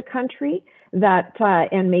there is a country that,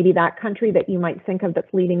 and maybe that country that you might think of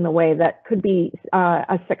that's leading the way, that could be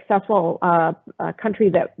a successful country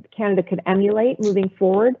that Canada could emulate moving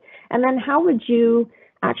forward? And then how would you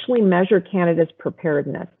actually measure Canada's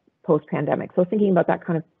preparedness post-pandemic? So thinking about that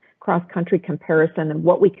kind of cross-country comparison and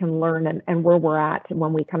what we can learn and where we're at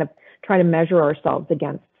when we kind of try to measure ourselves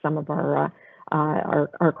against some of our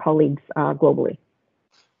colleagues globally.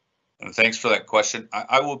 Thanks for that question.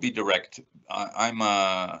 I will be direct. I'm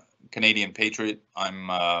a Canadian patriot. I'm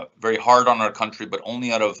very hard on our country, but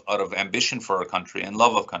only out of ambition for our country and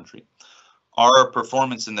love of country. Our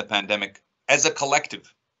performance in the pandemic as a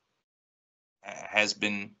collective has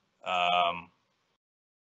been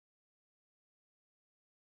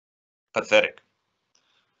pathetic.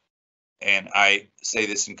 And I say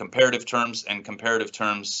this in comparative terms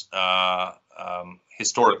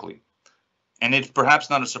historically. And it's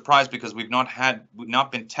perhaps not a surprise because we've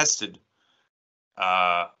not been tested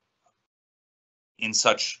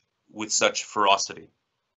with such ferocity.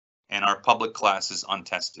 And our public class is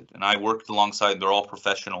untested. And I worked alongside, they're all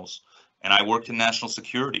professionals, and I worked in national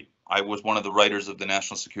security. I was one of the writers of the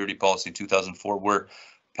National Security Policy 2004, where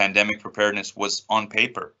pandemic preparedness was on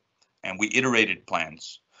paper, and we iterated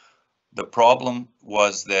plans. The problem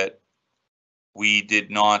was that we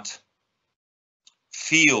did not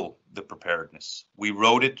feel the preparedness. We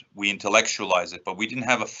wrote it, we intellectualized it, but we didn't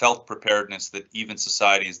have a felt preparedness that even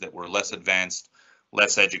societies that were less advanced,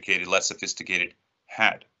 less educated, less sophisticated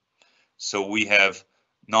had. So we have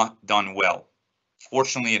not done well.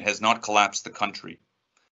 Fortunately, it has not collapsed the country,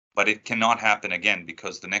 but it cannot happen again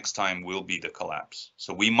because the next time will be the collapse.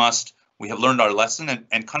 So we have learned our lesson,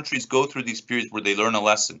 and countries go through these periods where they learn a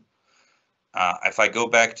lesson. If I go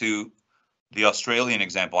back to the Australian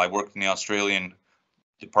example, I worked in the Australian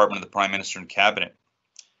Department of the Prime Minister and Cabinet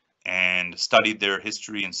and studied their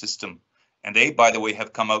history and system. And they, by the way,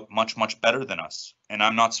 have come out much, much better than us. And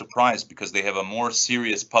I'm not surprised because they have a more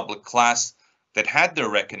serious public class that had their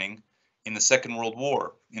reckoning in the Second World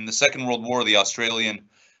War. In the Second World War, the Australian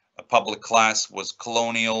public class was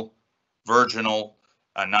colonial, virginal,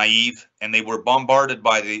 naive, and they were bombarded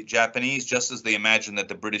by the Japanese just as they imagined that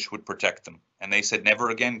the British would protect them. And they said, never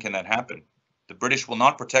again can that happen. The British will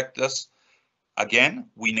not protect us again.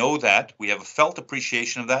 We know that. We have a felt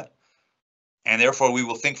appreciation of that. And therefore, we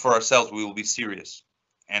will think for ourselves. We will be serious.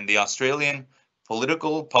 And the Australian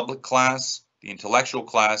political public class, the intellectual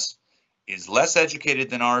class, is less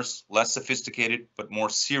educated than ours, less sophisticated, but more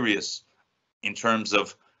serious in terms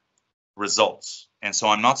of results. And so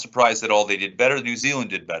I'm not surprised at all they did better. New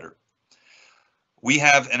Zealand did better. We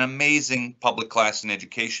have an amazing public class in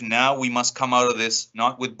education. Now we must come out of this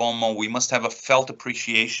not with bon mot. We must have a felt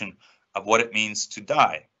appreciation of what it means to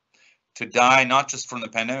die. To die not just from the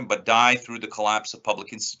pandemic, but die through the collapse of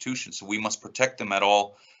public institutions. So we must protect them at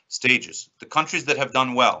all stages. The countries that have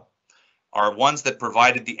done well are ones that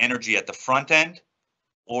provided the energy at the front end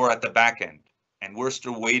or at the back end. And we're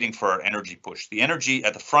still waiting for our energy push. The energy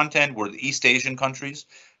at the front end were the East Asian countries,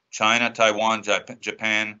 China, Taiwan,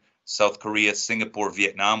 Japan, South Korea, Singapore,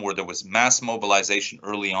 Vietnam, where there was mass mobilization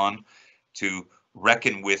early on to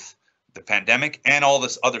reckon with the pandemic and all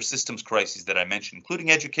this other systems crises that I mentioned,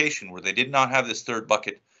 including education, where they did not have this third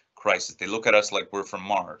bucket crisis. They look at us like we're from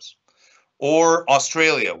Mars. Or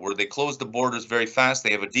Australia, where they closed the borders very fast.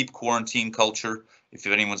 They have a deep quarantine culture. If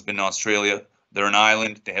anyone's been to Australia, they're an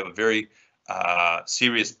island. They have a very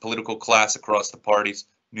serious political class across the parties.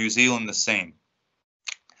 New Zealand, the same.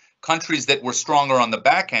 Countries that were stronger on the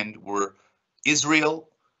back end were Israel,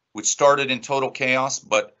 which started in total chaos,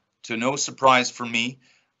 but to no surprise for me,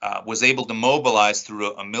 was able to mobilize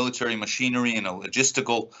through a military machinery and a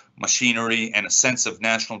logistical machinery and a sense of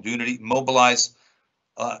national unity, mobilize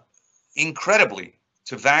incredibly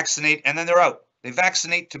to vaccinate, and then they're out. They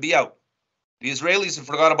vaccinate to be out. The Israelis have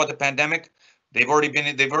forgot about the pandemic. They've already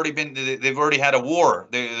had a war.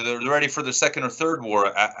 They're ready for the second or third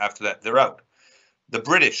war after that. They're out. The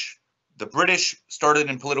British started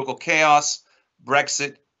in political chaos,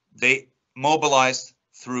 Brexit. They mobilized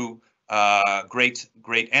through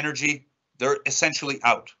great energy. They're essentially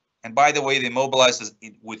out. And by the way, they mobilized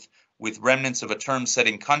with remnants of a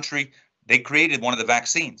term-setting country. They created one of the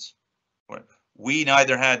vaccines. We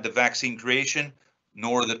neither had the vaccine creation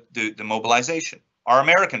nor the mobilization. Our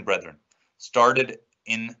American brethren started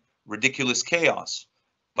in ridiculous chaos,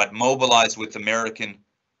 but mobilized with American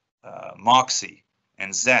moxie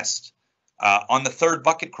and zest. On the third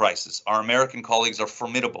bucket crisis, our American colleagues are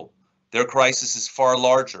formidable. Their crisis is far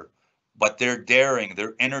larger, but their daring,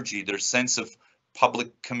 their energy, their sense of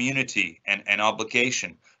public community and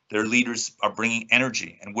obligation, their leaders are bringing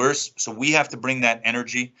energy. And so we have to bring that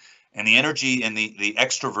energy, and the energy and the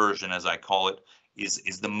extroversion, as I call it,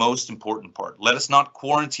 is the most important part. Let us not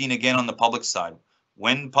quarantine again on the public side.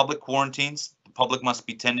 When public quarantines, the public must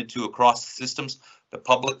be tended to across the systems. The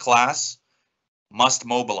public class must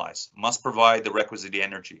mobilize, must provide the requisite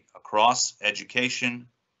energy across education,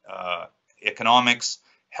 economics,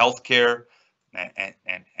 healthcare,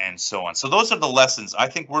 and so on. So those are the lessons. I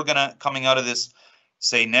think we're gonna, coming out of this,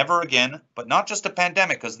 say never again, but not just a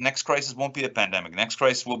pandemic, because the next crisis won't be a pandemic. The next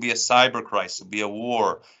crisis will be a cyber crisis, it'll be a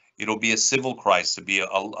war, it'll be a civil crisis, it'll be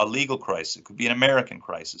a legal crisis, it could be an American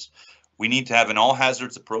crisis. We need to have an all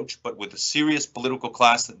hazards approach, but with a serious political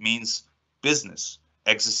class that means business,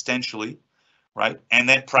 existentially, right? And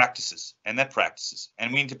then practices. And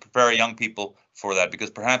we need to prepare our young people for that, because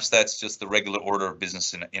perhaps that's just the regular order of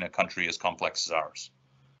business in a country as complex as ours.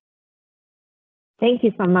 Thank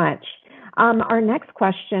you so much. Our next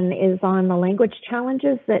question is on the language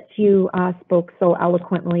challenges that you spoke so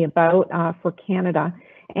eloquently about for Canada.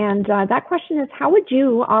 And that question is, how would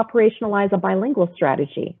you operationalize a bilingual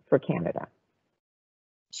strategy for Canada?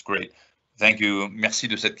 That's great. Thank you. Merci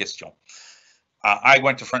de cette question. I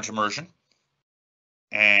went to French immersion,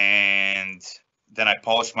 and then I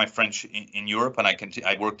polished my French in Europe, and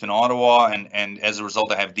I worked in Ottawa, and as a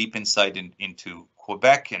result, I have deep insight into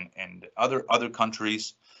Quebec and other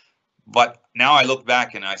countries. But now I look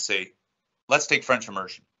back and I say, let's take French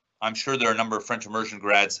immersion. I'm sure there are a number of French immersion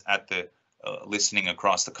grads at the listening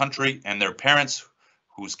across the country, and their parents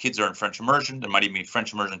whose kids are in French immersion. There might even be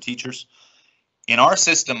French immersion teachers. In our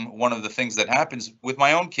system, one of the things that happens with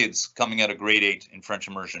my own kids coming out of grade 8 in French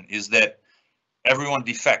immersion is that everyone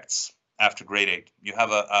defects after grade 8. You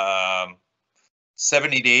have a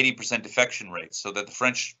 70 to 80% defection rate, so that the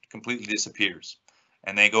French completely disappears.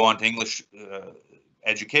 And they go on to English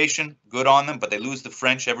education, good on them, but they lose the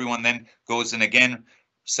French. Everyone then goes in again,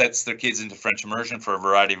 sets their kids into French immersion for a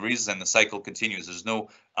variety of reasons, and the cycle continues. There's no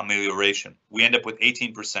amelioration. We end up with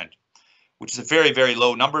 18%, which is a very, very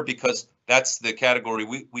low number, because that's the category.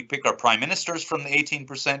 We pick our prime ministers from the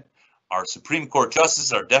 18%, our Supreme Court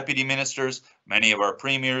justices, our deputy ministers, many of our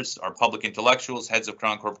premiers, our public intellectuals, heads of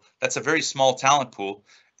Crown Corp. That's a very small talent pool,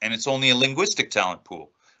 and it's only a linguistic talent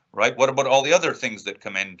pool, right? What about all the other things that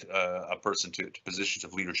commend a person to positions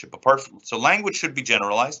of leadership apart from? So language should be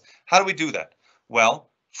generalized. How do we do that? Well,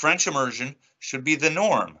 French immersion should be the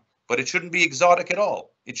norm, but it shouldn't be exotic at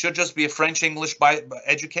all. It should just be a French-English by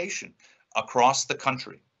education across the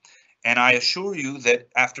country. And I assure you that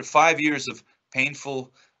after 5 years of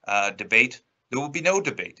painful debate, there will be no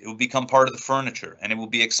debate. It will become part of the furniture, and it will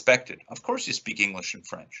be expected. Of course you speak English and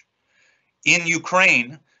French. In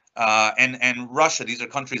Ukraine and Russia, these are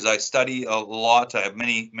countries I study a lot. I have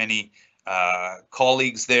many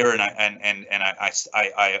colleagues there, and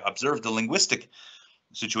I observed the linguistic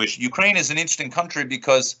situation. Ukraine is an interesting country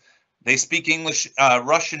because they speak English,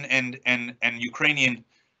 Russian, and Ukrainian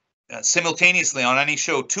simultaneously on any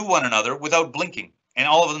show to one another without blinking, and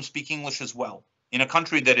all of them speak English as well. In a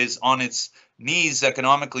country that is on its knees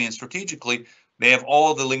economically and strategically, they have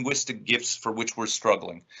all the linguistic gifts for which we're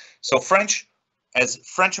struggling. So French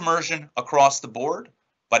immersion across the board,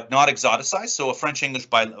 but not exoticized. So a French-English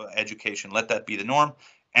by education, let that be the norm.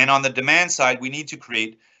 And on the demand side, we need to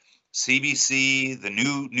create CBC, the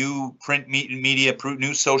new print media,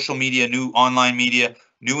 new social media, new online media,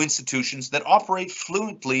 new institutions that operate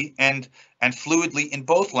fluently and fluidly in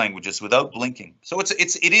both languages without blinking. So it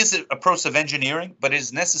is a process of engineering, but it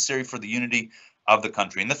is necessary for the unity of the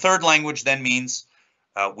country. And the third language then means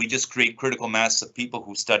we just create critical mass of people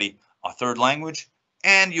who study a third language.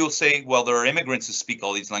 And you'll say, well, there are immigrants who speak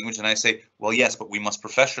all these languages. And I say, well, yes, but we must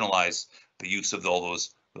professionalize the use of all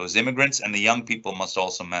those immigrants, and the young people must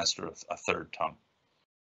also master a third tongue.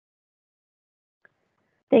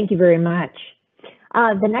 Thank you very much.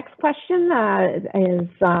 The next question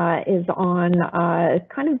is on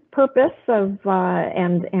kind of purpose of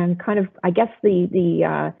and kind of, I guess,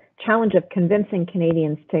 the challenge of convincing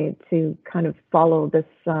Canadians to kind of follow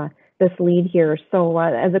this lead here. So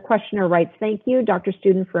as a questioner writes, thank you, Dr.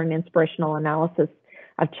 Studin, for an inspirational analysis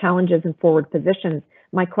of challenges and forward positions.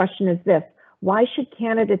 My question is this: why should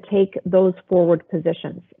Canada take those forward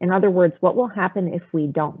positions? In other words, what will happen if we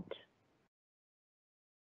don't?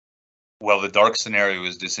 Well, the dark scenario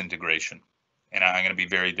is disintegration, and I'm going to be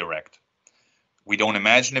very direct. We don't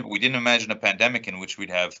imagine it, but we didn't imagine a pandemic in which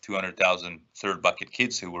we'd have 200,000 third bucket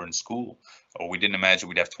kids who were in school, or we didn't imagine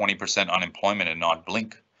we'd have 20% unemployment and not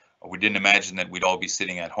blink, or we didn't imagine that we'd all be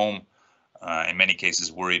sitting at home, in many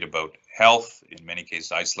cases worried about health, in many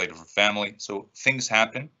cases isolated from family. So things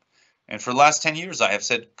happen, and for the last 10 years I have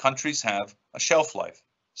said countries have a shelf life.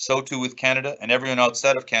 So too with Canada, and everyone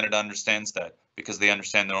outside of Canada understands that, because they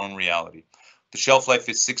understand their own reality. The shelf life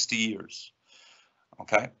is 60 years.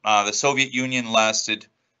 Okay, the Soviet Union lasted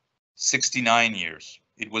 69 years.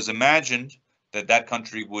 It was imagined that that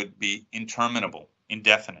country would be interminable,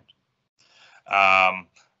 indefinite.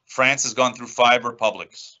 France has gone through 5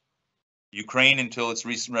 republics. Ukraine, until its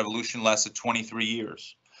recent revolution, lasted 23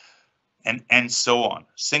 years, and so on.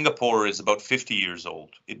 Singapore is about 50 years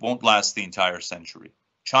old. It won't last the entire century.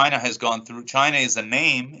 China has gone through, China is a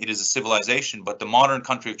name, it is a civilization, but the modern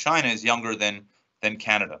country of China is younger than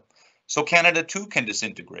Canada. So Canada too can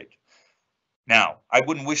disintegrate. Now, I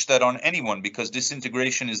wouldn't wish that on anyone, because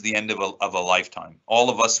disintegration is the end of a lifetime.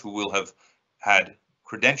 All of us who will have had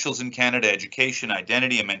credentials in Canada, education,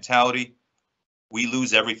 identity, and mentality, we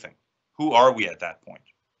lose everything. Who are we at that point?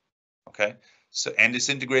 Okay, so, and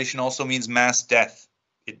disintegration also means mass death.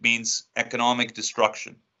 It means economic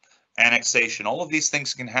destruction, annexation. All of these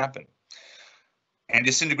things can happen, and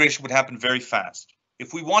disintegration would happen very fast.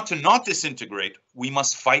 If we want to not disintegrate, we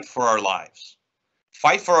must fight for our lives.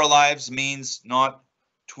 Fight for our lives means not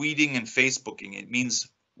tweeting and Facebooking. It means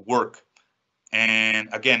work. And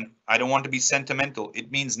again, I don't want to be sentimental. It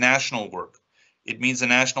means national work. It means a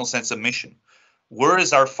national sense of mission. Where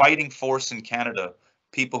is our fighting force in Canada?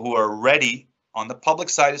 People who are ready, on the public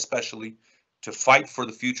side especially, to fight for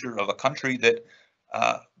the future of a country that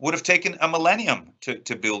would have taken a millennium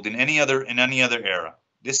to build in any other era.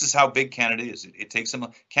 This is how big Canada is. It takes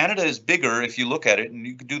Canada is bigger, if you look at it, and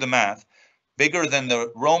you can do the math, bigger than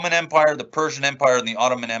the Roman Empire, the Persian Empire, and the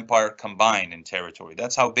Ottoman Empire combined in territory.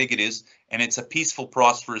 That's how big it is, and it's a peaceful,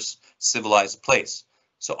 prosperous, civilized place.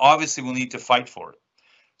 So obviously we'll need to fight for it.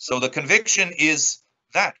 So the conviction is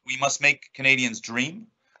that we must make Canadians dream.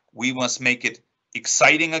 We must make it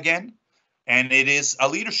exciting again. And it is a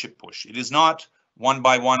leadership push. It is not one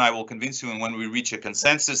by one, I will convince you, and when we reach a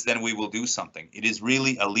consensus, then we will do something. It is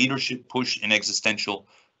really a leadership push in existential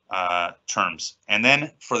terms. And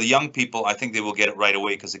then for the young people, I think they will get it right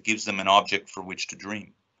away because it gives them an object for which to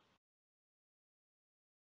dream.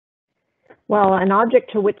 Well, an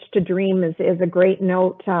object to which to dream is a great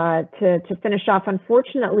note to finish off.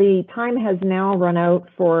 Unfortunately, time has now run out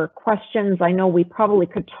for questions. I know we probably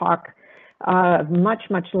could talk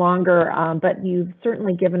much longer, but you've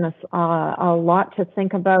certainly given us a lot to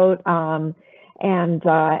think about, and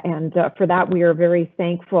for that we are very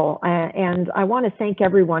thankful. And I want to thank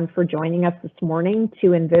everyone for joining us this morning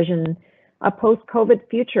to envision a post-COVID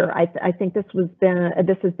future. I think this has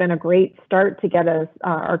been a great start to get us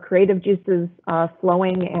our creative juices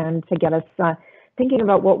flowing and to get us thinking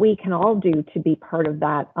about what we can all do to be part of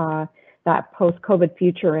that post-COVID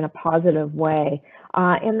future in a positive way.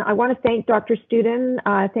 And I want to thank Dr. Studin.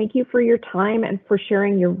 Thank you for your time and for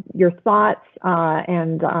sharing your thoughts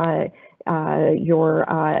and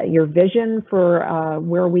your vision for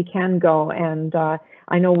where we can go. And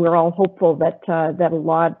I know we're all hopeful that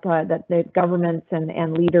that the governments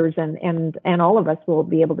and leaders and all of us will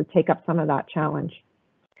be able to take up some of that challenge.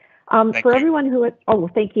 For everyone who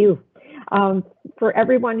thank you. For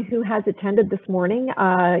everyone who has attended this morning,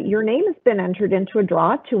 your name has been entered into a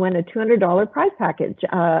draw to win a $200 prize package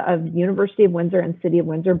of University of Windsor and City of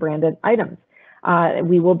Windsor branded items.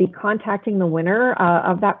 We will be contacting the winner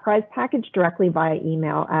of that prize package directly via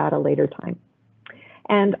email at a later time.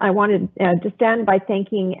 And I wanted to end by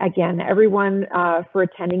thanking again everyone for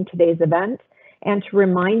attending today's event and to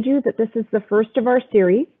remind you that this is the first of our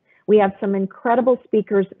series. We have some incredible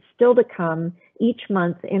speakers still to come each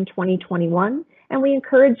month in 2021, and we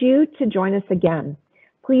encourage you to join us again.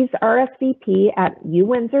 Please RSVP at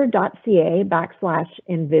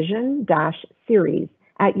uwindsor.ca/envision-series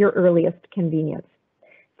at your earliest convenience.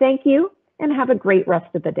 Thank you and have a great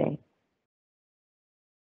rest of the day.